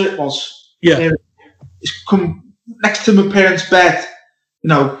wardrobe closet was. Yeah. It's come next to my parents' bed. In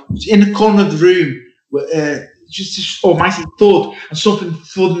the corner of the room. Just this almighty thud, and something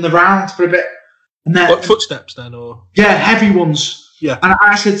thudding around for a bit. And then, what, footsteps then, or? Yeah, heavy ones. Yeah. And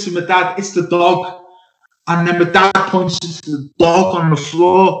I said to my dad, it's the dog. And then my dad points to the dog on the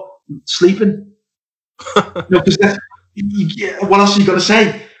floor, sleeping. What else are you going to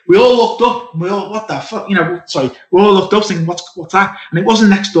say? We all looked up, and what the fuck? We all looked up thinking, what's that? And it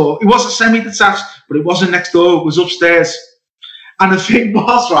wasn't next door. It wasn't semi-detached, but it wasn't next door. It was upstairs. And the thing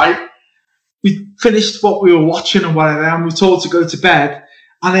was, right, we finished what we were watching and whatever, and we were told to go to bed.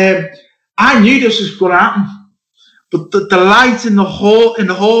 And I knew this was going to happen. But the light in the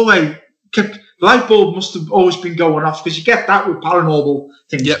hallway kept. The light bulb must have always been going off, because you get that with paranormal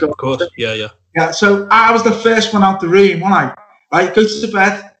things. Yeah, of course. Yeah. Yeah. So I was the first one out the room, wasn't I? Right, go to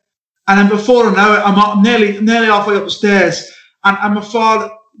bed, And then before I know it, I'm nearly halfway up the stairs, and my father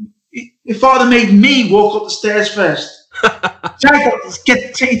made me walk up the stairs first.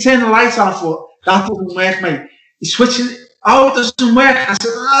 He turned the lights on. I thought, that doesn't work, mate. He's switching. Oh, it doesn't work. I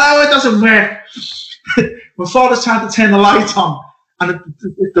said, oh, it doesn't work. My father's trying to turn the light on, and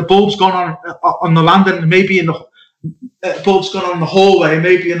the bulb's gone on the landing, maybe in the bulb's gone on the hallway,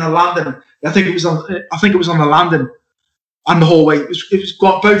 maybe in the landing. I think it was on the landing and the hallway. It was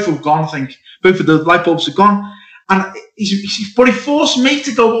gone. Both were gone. I think both of the light bulbs are gone. And but he forced me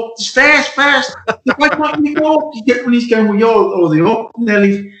to go up the stairs first. Why can't you go up? When he's going, well, you're already up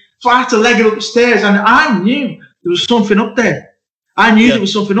nearly. So I had to leg it up the stairs, and I knew there was something up there. I knew there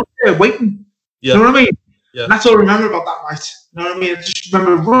was something up there waiting. Yeah. You know what I mean? Yeah. And that's all I remember about that night. You know what I mean? I just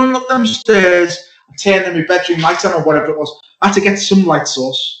remember running up them stairs and turning my bedroom lights on or whatever it was. I had to get some light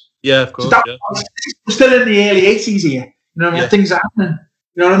source. Yeah, of course. So we're still in the early 80s here. You know what I mean? Things are happening.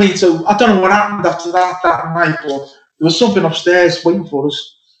 You know what I mean? So I don't know what happened after that night, but there was something upstairs waiting for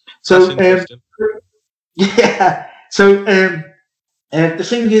us. So yeah. So the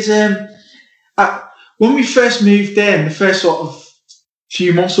thing is, when we first moved in, the first sort of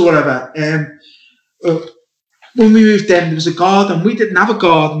few months or whatever, when we moved in, there was a garden. We didn't have a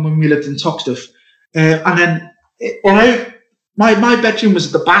garden when we lived in Toxteth. And then my bedroom was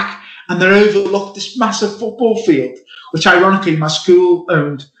at the back, and they overlooked this massive football field, which ironically my school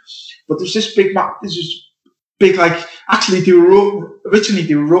owned. But there's this big, like, actually originally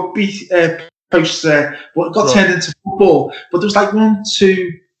they were rugby posts there, but it got turned into football. But there was like 1,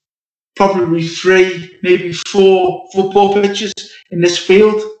 2, probably 3, maybe 4 football pitches in this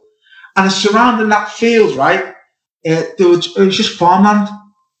field. And surrounding that field, right, it was just farmland.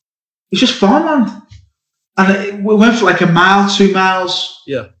 It was just farmland. And we went for like a mile, 2 miles.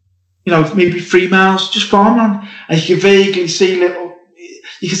 Yeah. You know, maybe 3 miles, just farmland. And you could vaguely see it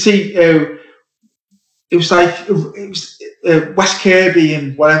was West Kirby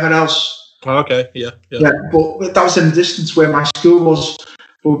and whatever else. Oh, okay, yeah. But that was in the distance where my school was.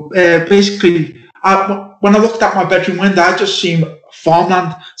 But basically, when I looked at my bedroom window, I just seen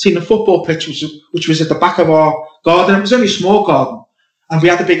farmland, seen a football pitch, which was at the back of our garden. It was only a small garden, and we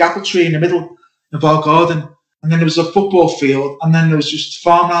had a big apple tree in the middle of our garden. And then there was a football field, and then there was just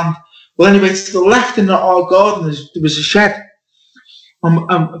farmland. Well, anyway, to the left in our garden, there was a shed.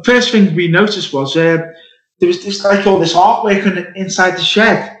 The first thing we noticed was there was like all this artwork inside the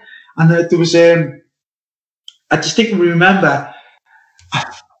shed. And there was, I distinctly remember,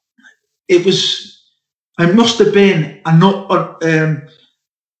 it must have been a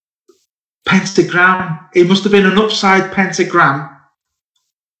pentagram. It must have been an upside pentagram.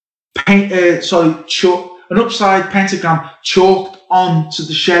 An upside pentagram chalked onto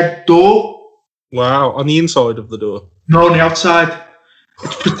the shed door. Wow, on the inside of the door? No, on the outside.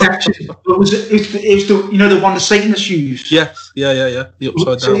 It's protection. It was the one the Satanists used. Yes, yeah. The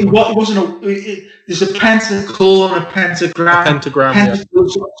upside down. It wasn't there's a pentacle and a pentagram. A pentagram.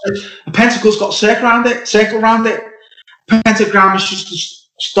 A pentacle's got a circle around it. A pentagram is just a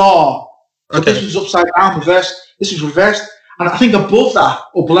star. So okay. This was upside down, reversed. This was reversed. And I think above that,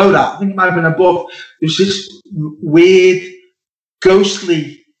 or below that, I think it might have been above, there was this weird,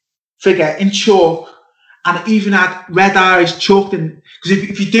 ghostly figure in chalk, and it even had red eyes chalked in. Because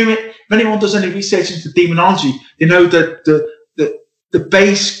if you do it, if anyone does any research into demonology, they know that the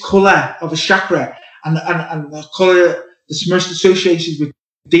base colour of a chakra and the colour that's most associated with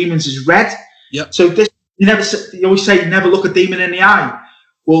demons is red. Yep. So you always say you never look a demon in the eye.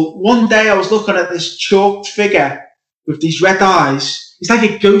 Well, one day I was looking at this chalked figure with these red eyes. It's like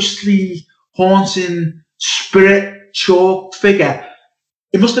a ghostly, haunting, spirit chalked figure.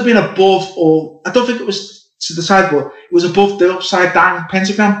 It must have been above, or I don't think it was to the side, but it was above the upside down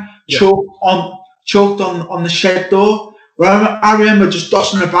pentagram, chalked on the shed door. Well, I remember just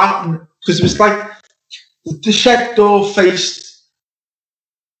dodging about, because it was like the shed door faced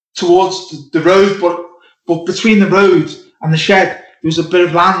towards the road, but between the road and the shed there was a bit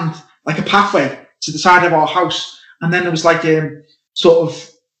of land, like a pathway to the side of our house. And then there was like sort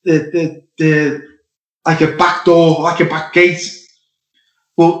of the like a back door, like a back gate.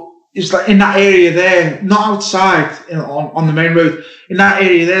 Well, it's like in that area there, not outside on the main road. In that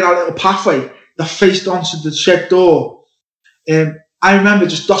area there, that little pathway that faced onto the shed door. I remember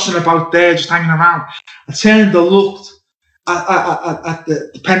just dodging about there, just hanging around. I turned and looked at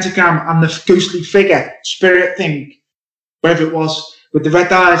the pentagram and the ghostly figure, spirit thing, wherever it was, with the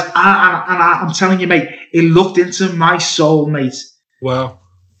red eyes, and I'm telling you, mate, it looked into my soul, mate. Wow.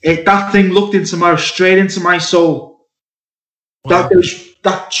 That thing looked straight into my soul. Wow.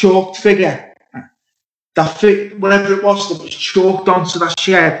 That chalked figure, whatever it was that was chalked onto that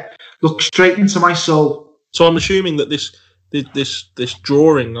shed, look straight into my soul. So I'm assuming that this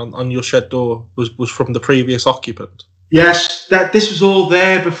drawing on your shed door was from the previous occupant. Yes, this was all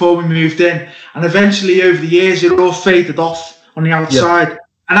there before we moved in, and eventually over the years it all faded off on the outside. Yeah.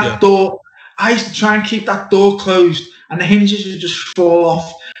 And that door, I used to try and keep that door closed, and the hinges would just fall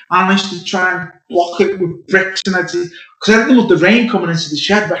off. And I used to try and block it with bricks, and because I didn't want the rain coming into the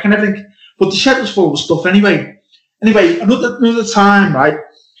shed, but the shed was full of stuff anyway. Anyway, another time, right?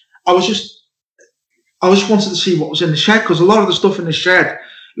 I just wanted to see what was in the shed, because a lot of the stuff in the shed,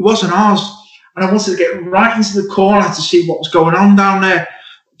 it wasn't ours. And I wanted to get right into the corner to see what was going on down there,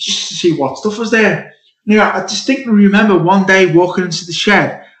 just to see what stuff was there. I distinctly remember one day walking into the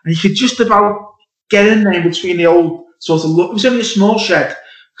shed, and you could just about get in there between the old sort of it was only a small shed. You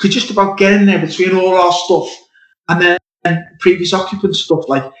could just about get in there between all our stuff and then previous occupants' stuff.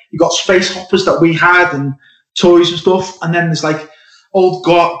 Like, you got space hoppers that we had and toys and stuff, and then there's like old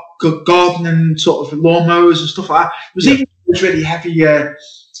gardening sort of lawnmowers and stuff like that. It was even really heavy,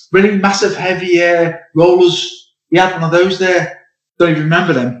 really massive heavy rollers. We had one of those there. Don't even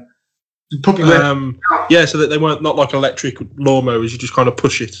remember them. You probably so that they weren't not like electric lawnmowers. You just kind of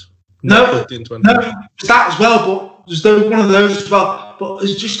push it. No, it's that as well. But there's one of those as well. But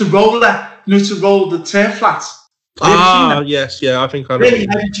it's just a roller, to roll the turf flat. Yes, I think I know. Really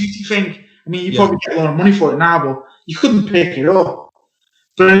heavy duty thing. I mean, you probably get a lot of money for it now, but you couldn't pick it up.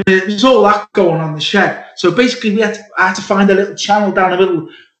 But there's all that going on in the shed. So basically, I had to find a little channel down the middle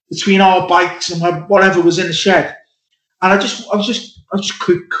between our bikes and whatever was in the shed. And I just wanted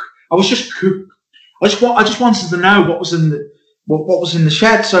to know what was in the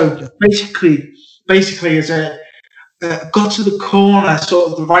shed. So basically, as I got to the corner,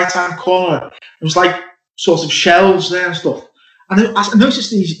 sort of the right hand corner, it was like sort of shelves there and stuff. And I noticed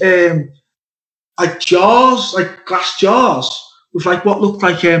these like jars, like glass jars, with like what looked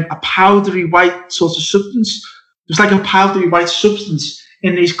like a powdery white sort of substance. It was like a powdery white substance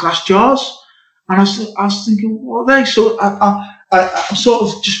in these glass jars. And I was thinking, what are they? So I'm sort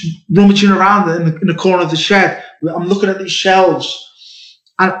of just rummaging around in the corner of the shed. I'm looking at these shelves,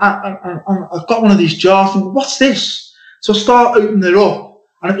 and I've got one of these jars. And what's this? So I start opening it up,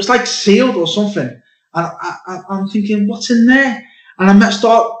 and it was like sealed or something. And I'm thinking, what's in there? And I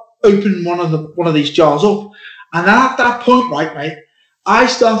start opening one of these jars up, and at that point, right, mate, I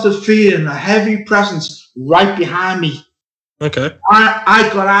started feeling a heavy presence right behind me. Okay. I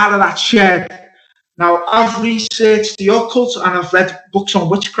got out of that shed. Now, I've researched the occult and I've read books on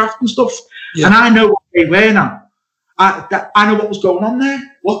witchcraft and stuff, and I know what they were now. I know what was going on there.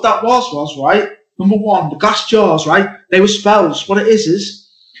 What that was, right, number one, the glass jars, right, they were spells. What it is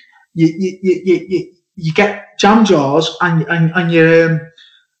you get jam jars and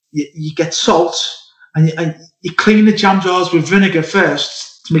you get salt and you clean the jam jars with vinegar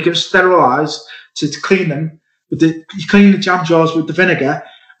first to make them sterilised, to clean them. But you clean the jam jars with the vinegar,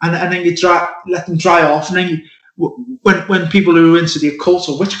 and then you let them dry off. And then when people who are into the occult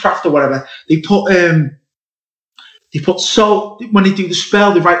or witchcraft or whatever, they put salt. When they do the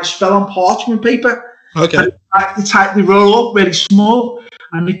spell, they write the spell on parchment paper. Okay. And they roll up really small,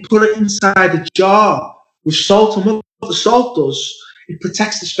 and they put it inside a jar with salt. And what the salt does, it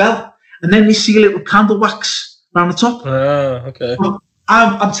protects the spell. And then you see a little candle wax around the top. Okay.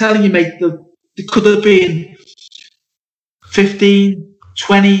 I'm telling you, mate, there could have been 15,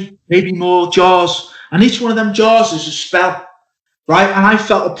 20, maybe more jars. And each one of them jars is a spell, right? And I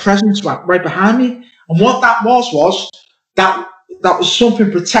felt a presence right behind me. And what that was that was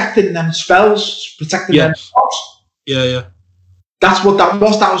something protecting them spells, protecting them jars. Yeah. That's what that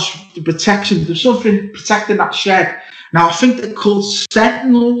was. That was the protection. There's something protecting that shed. Now, I think they're called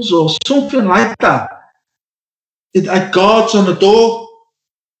sentinels or something like that. It had guards on the door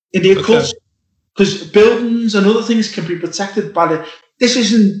in the occult, because buildings and other things can be protected by this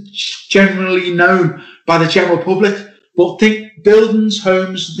isn't generally known by the general public, but buildings,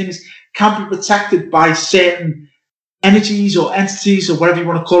 homes and things can be protected by certain energies or entities or whatever you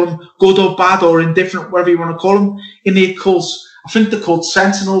want to call them, good or bad or indifferent, whatever you want to call them, in the occult. I think they're called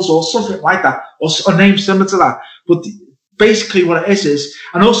sentinels or something like that, or a name similar to that. But basically what it is,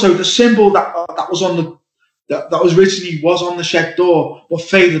 and also the symbol that was on that was originally was on the shed door, but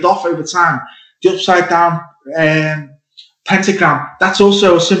faded off over time. The upside down pentagram. That's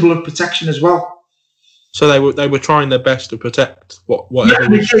also a symbol of protection as well. So they were trying their best to protect whatever. Yeah,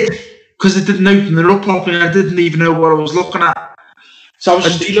 they did, because they didn't open it up properly. I didn't even know what I was looking at. So I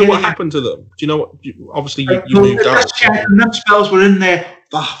was do you know what happened to them? Do you know what? Obviously, you moved out. And them spells were in there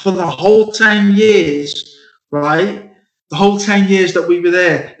for the whole 10 years, right? The whole 10 years that we were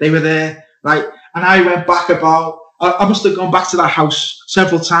there, they were there, right? And I went back about I must have gone back to that house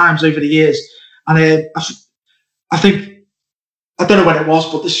several times over the years, and I think, I don't know when it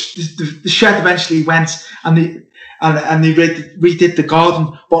was, but the shed eventually went, and they redid the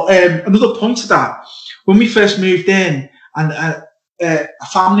garden. But another point to that, when we first moved in, and a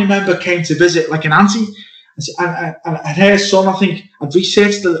family member came to visit, like an auntie, and her son, I think, had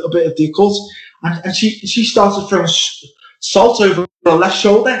researched a little bit of the occult, and she started throwing salt over her left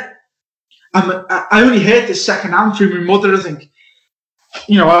shoulder. And I only heard this secondhand through my mother, I think.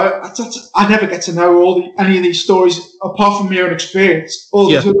 You know, I never get to know any of these stories apart from my own experience. All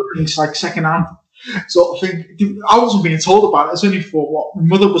these other things, like secondhand sort of thing. I wasn't being told about it. It's only for what my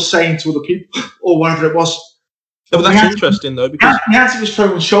mother was saying to other people or whatever it was. Oh, but that's interesting, though, because the auntie was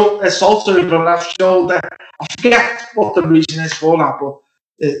throwing salt over her left shoulder. I forget what the reason is for that,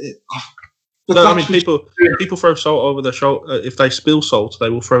 but no, I mean, people throw salt over their shoulder. If they spill salt, they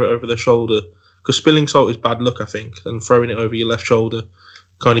will throw it over their shoulder, because spilling salt is bad luck, I think, and throwing it over your left shoulder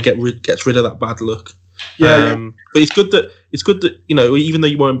kind of gets rid of that bad luck. Yeah. But it's good that you know, even though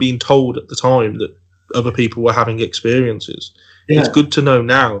you weren't being told at the time that other people were having experiences, it's good to know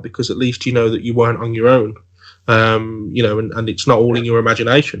now, because at least you know that you weren't on your own. You know, and it's not all in your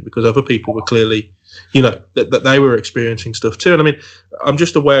imagination, because other people were clearly, you know, that they were experiencing stuff too. And I mean, I'm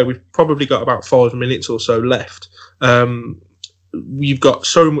just aware we've probably got about 5 minutes or so left. We've got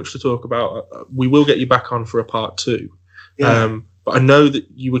so much to talk about. We will get you back on for a part 2. But I know that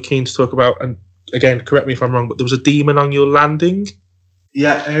you were keen to talk about, and again, correct me if I'm wrong, but there was a demon on your landing.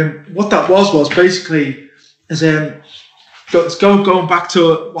 Yeah, what that was basically is going back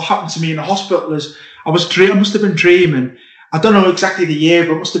to what happened to me in the hospital. Is I must have been dreaming. I don't know exactly the year,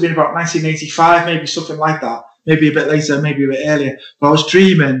 but it must have been about 1985, maybe something like that. Maybe a bit later, maybe a bit earlier. But I was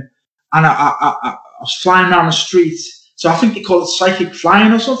dreaming, and I was flying down the street. So I think they call it psychic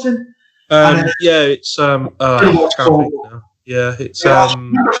flying or something. It's I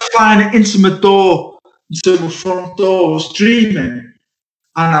remember flying into my front door. I was dreaming,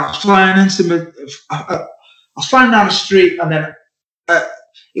 and I was flying I was flying down the street, and then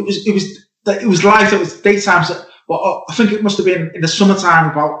it was light. It was daytime. So, well, I think it must have been in the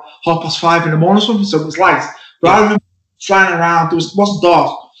summertime, about 5:30 in the morning or something. So it was light. But I remember flying around. It wasn't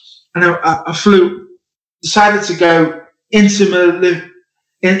dark, and I flew. Decided to go into my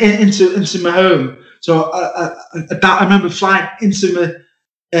home. So I remember flying into my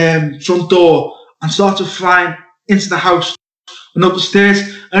front door and started flying into the house and up the stairs.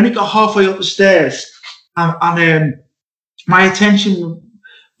 I only got halfway up the stairs, and my attention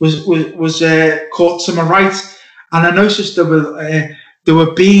was caught to my right, and I noticed there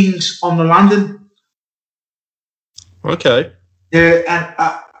were beings on the landing. Okay.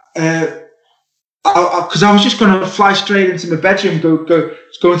 Because I was just going to fly straight into my bedroom, go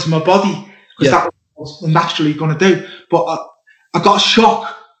into my body, because that was naturally going to do. But I got a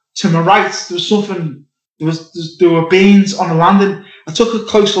shock to my right. There was something. There were beings on the landing. I took a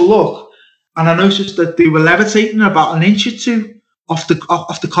closer look, and I noticed that they were levitating about an inch or two off the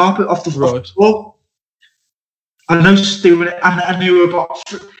carpet, off the floor. I noticed they were, and I knew about.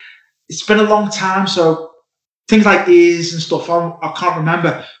 It's been a long time, so things like ears and stuff I can't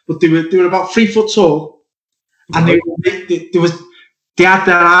remember, but they were about 3 foot tall, and they had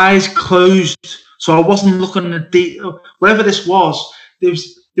their eyes closed, so I wasn't looking at whatever this was. There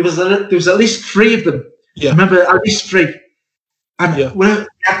was at least 3 of them. Yeah. Remember, at least 3, and whenever they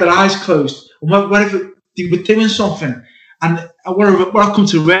had their eyes closed, and whenever they were doing something, and what I come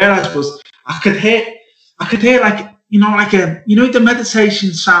to realise was I could hear like the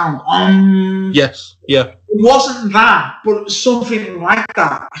meditation sound. Yes. Yeah. It wasn't that, but it was something like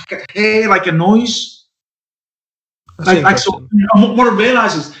that. I could hear like a noise. So, what I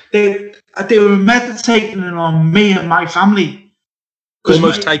realised is they were meditating on me and my family.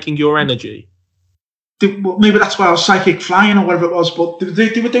 Almost taking your energy. Maybe that's why I was psychic flying or whatever it was, but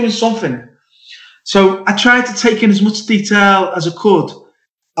they were doing something. So I tried to take in as much detail as I could.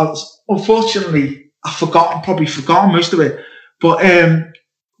 Unfortunately, probably forgotten most of it. But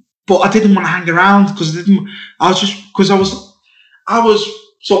I didn't want to hang around because I was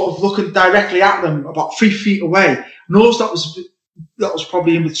sort of looking directly at them about 3 feet away. And all that was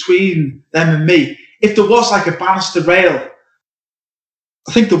probably in between them and me. If there was like a banister rail,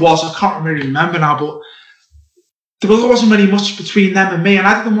 I think there was. I can't really remember now, but there wasn't really much between them and me, and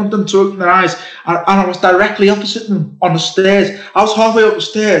I didn't want them to open their eyes. And I was directly opposite them on the stairs. I was halfway up the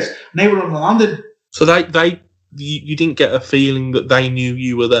stairs, and they were on the landing. So you didn't get a feeling that they knew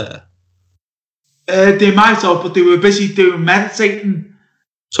you were there? They might have, but they were busy meditating.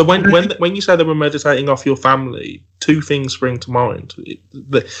 So when you say they were meditating off your family, two things spring to mind.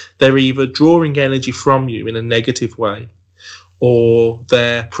 They're either drawing energy from you in a negative way, or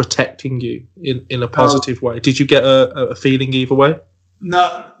they're protecting you in a positive way. Did you get a feeling either way?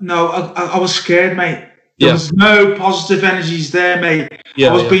 No, I was scared, mate. There was no positive energies there, mate.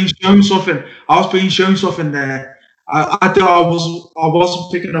 I was being shown something. There. I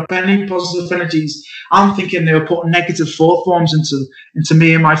wasn't picking up any positive energies. I'm thinking they were putting negative thought forms into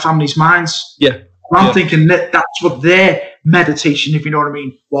me and my family's minds. Yeah. I'm thinking that's what their meditation, if you know what I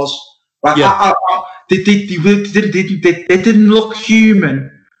mean, was. Like, they didn't look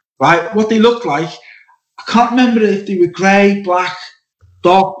human, right? What they looked like, I can't remember if they were grey, black,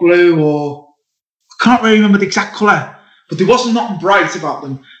 dark blue, or I can't really remember the exact colour, but there wasn't nothing bright about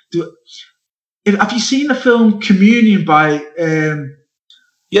them. Have you seen the film Communion by?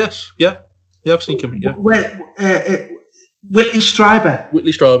 Yes, I've seen Communion. Whitley Strieber.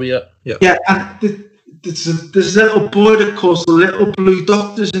 Whitley Strieber, yeah. Yeah, and there's a little boy that calls the Little Blue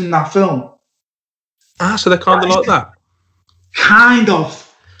Doctors in that film. So they're kind of like that. Kind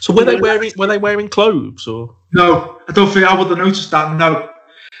of. So were they wearing clothes or? No, I don't think I would have noticed that. No,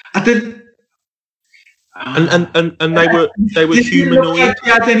 I didn't. And they were humanoid.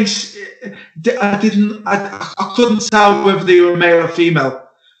 I couldn't tell whether they were male or female.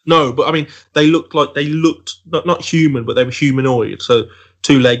 No, but I mean, they looked not human, but they were humanoid. So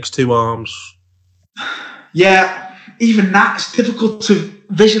 2 legs, 2 arms. Yeah, even that's difficult to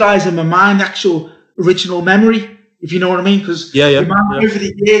visualize in my mind. Actual original memory, if you know what I mean, because over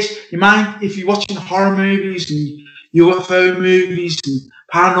the years, your mind, if you're watching horror movies and UFO movies and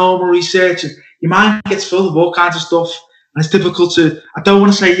paranormal research, and your mind gets full of all kinds of stuff, and it's difficult to. I don't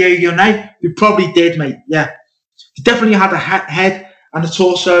want to say yeah or nay. They probably did, mate. Yeah, they definitely had a head and a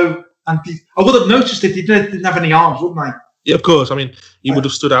torso, and I would have noticed if they didn't have any arms, wouldn't I? Yeah, of course. I mean, he would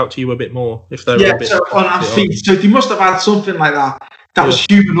have stood out to you a bit more if they were a bit. Yeah, so on our feet. So they must have had something like that. That was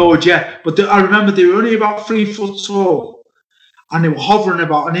humanoid, yeah. But I remember they were only about 3 foot tall, and they were hovering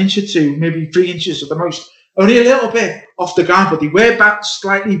about an inch or two, maybe 3 inches at the most, only a little bit off the ground. But they were back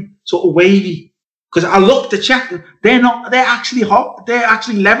slightly sort of wavy. Because I looked to check, they're actually hot. They're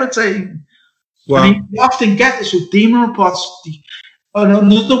actually levitating. Wow. I mean, you often get this with demon reports.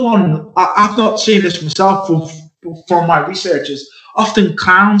 Another one, I've not seen this myself from my researchers. Often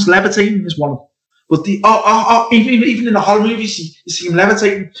clowns levitating is one. But even in the horror movies, you see them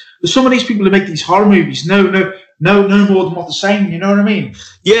levitating. But some of these people who make these horror movies know more than what they're saying. You know what I mean?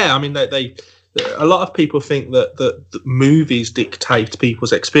 Yeah, I mean a lot of people think that movies dictate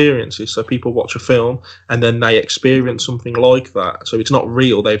people's experiences. So people watch a film and then they experience something like that. So it's not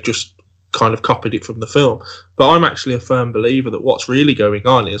real. They've just kind of copied it from the film. But I'm actually a firm believer that what's really going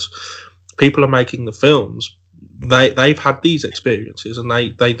on is people are making the films. They've had these experiences and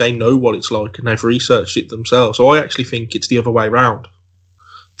they know what it's like and they've researched it themselves. So I actually think it's the other way around.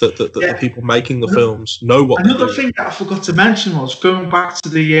 That the people making the films know what. Another thing that I forgot to mention was going back to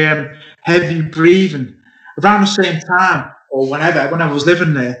the heavy breathing. Around the same time or when I was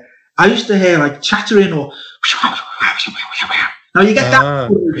living there, I used to hear like chattering or. Now you get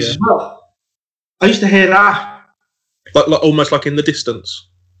that as well. I used to hear that. Like almost like in the distance.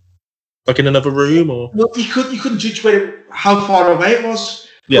 Like in another room, or well, you couldn't judge how far away it was.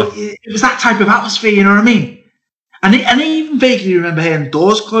 Yeah, but it was that type of atmosphere. You know what I mean? And I even vaguely remember hearing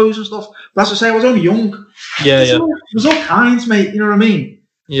doors close and stuff. But as I say, I was only young. Yeah, It was all kinds, mate. You know what I mean?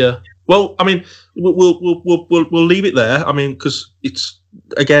 Yeah. Well, I mean, we'll leave it there. I mean, because it's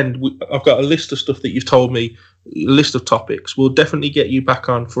again, I've got a list of stuff that you've told me, a list of topics. We'll definitely get you back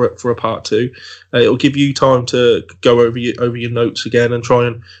on for a part 2. It'll give you time to go over your notes again and try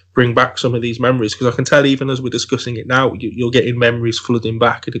and bring back some of these memories, because I can tell even as we're discussing it now, you're getting memories flooding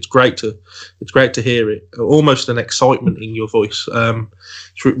back, and it's great to hear it. Almost an excitement in your voice.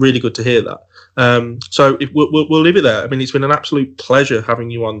 It's really good to hear that. So we'll leave it there. I mean, it's been an absolute pleasure having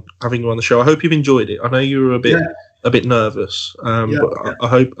you on the show. I hope you've enjoyed it. I know you were a bit nervous, but I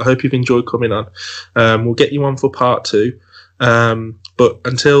hope you've enjoyed coming on. We'll get you on for part 2. But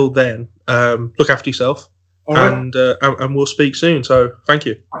until then, look after yourself. And we'll speak soon. So thank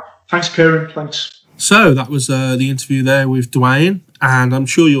you. Thanks, Kieran. Thanks. So that was the interview there with Dwayne, and I'm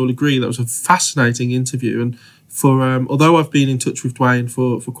sure you'll agree that was a fascinating interview. And for although I've been in touch with Dwayne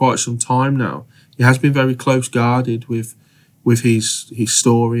for quite some time now, he has been very close guarded with his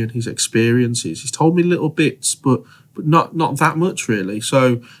story and his experiences. He's told me little bits, but not that much really.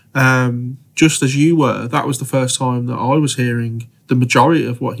 So just as you were, that was the first time that I was hearing the majority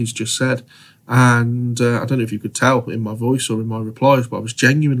of what he's just said. And I don't know if you could tell in my voice or in my replies, but I was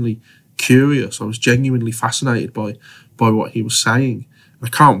genuinely curious. I was genuinely fascinated by what he was saying. I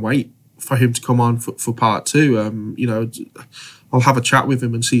can't wait for him to come on for part 2. You know, I'll have a chat with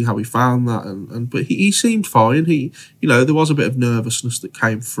him and see how he found that. But he seemed fine. There was a bit of nervousness that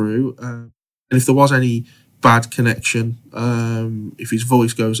came through. And if there was any bad connection, if his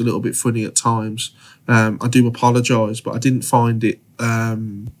voice goes a little bit funny at times, I do apologise, but I didn't find it,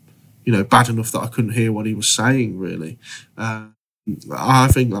 bad enough that I couldn't hear what he was saying, really. I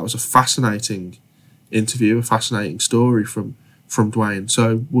think that was a fascinating interview, a fascinating story from Dwayne.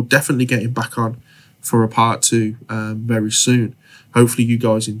 So we'll definitely get him back on for a part 2 very soon. Hopefully you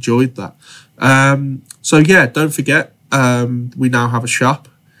guys enjoyed that. So yeah, don't forget, we now have a shop.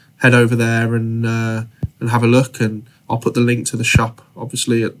 Head over there and have a look, and I'll put the link to the shop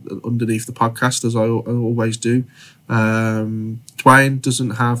obviously underneath the podcast, as I always do. Dwayne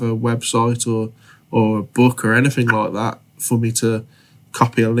doesn't have a website or a book or anything like that for me to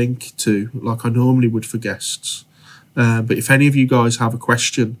copy a link to like I normally would for guests. But if any of you guys have a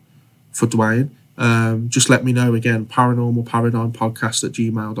question for Dwayne, just let me know. Again,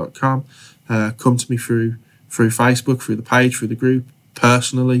 paranormalparadigmpodcast@gmail.com. Come to me through Facebook, through the page, through the group,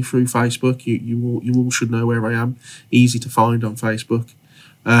 personally through Facebook. You all should know where I am. Easy to find on Facebook.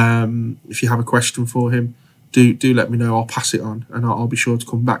 If you have a question for him, do let me know. I'll pass it on, and I'll be sure to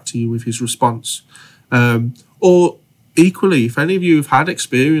come back to you with his response. Or equally, if any of you have had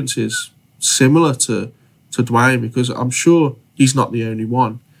experiences similar to Dwayne, because I'm sure he's not the only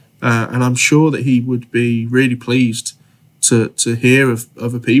one, and I'm sure that he would be really pleased to hear of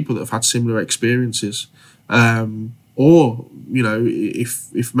other people that have had similar experiences. Or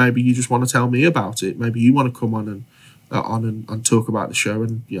if maybe you just want to tell me about it, maybe you want to come on and talk about the show.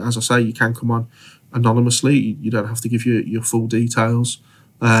 And as I say, you can come on anonymously. You don't have to give your full details.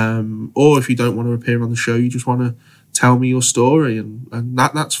 Or if you don't want to appear on the show, you just want to tell me your story, and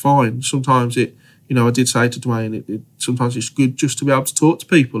that's fine. Sometimes I did say to Dwayne, sometimes it's good just to be able to talk to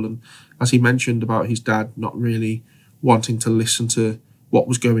people. And as he mentioned about his dad not really wanting to listen to what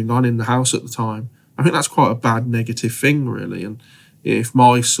was going on in the house at the time, I think that's quite a bad negative thing, really. And if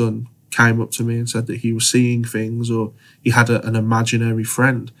my son came up to me and said that he was seeing things, or he had an imaginary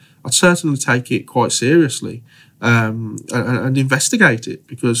friend, I'd certainly take it quite seriously, and investigate it,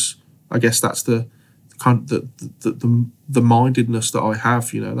 because I guess that's the kind of the mindedness that I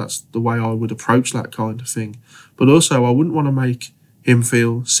have. That's the way I would approach that kind of thing. But also, I wouldn't want to make him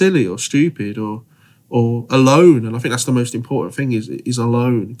feel silly or stupid or alone. And I think that's the most important thing is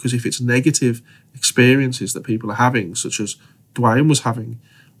alone, because if it's negative experiences that people are having, such as Dwayne was having,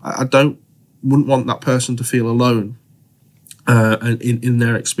 I wouldn't want that person to feel alone and in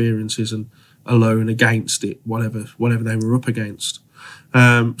their experiences, and alone against it, whatever they were up against.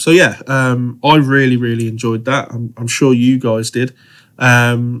 I really, really enjoyed that. I'm sure you guys did.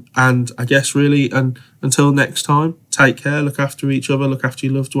 And I guess really, and until next time, take care, look after each other, look after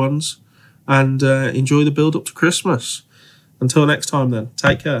your loved ones, and enjoy the build up to Christmas. Until next time then,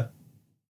 take care.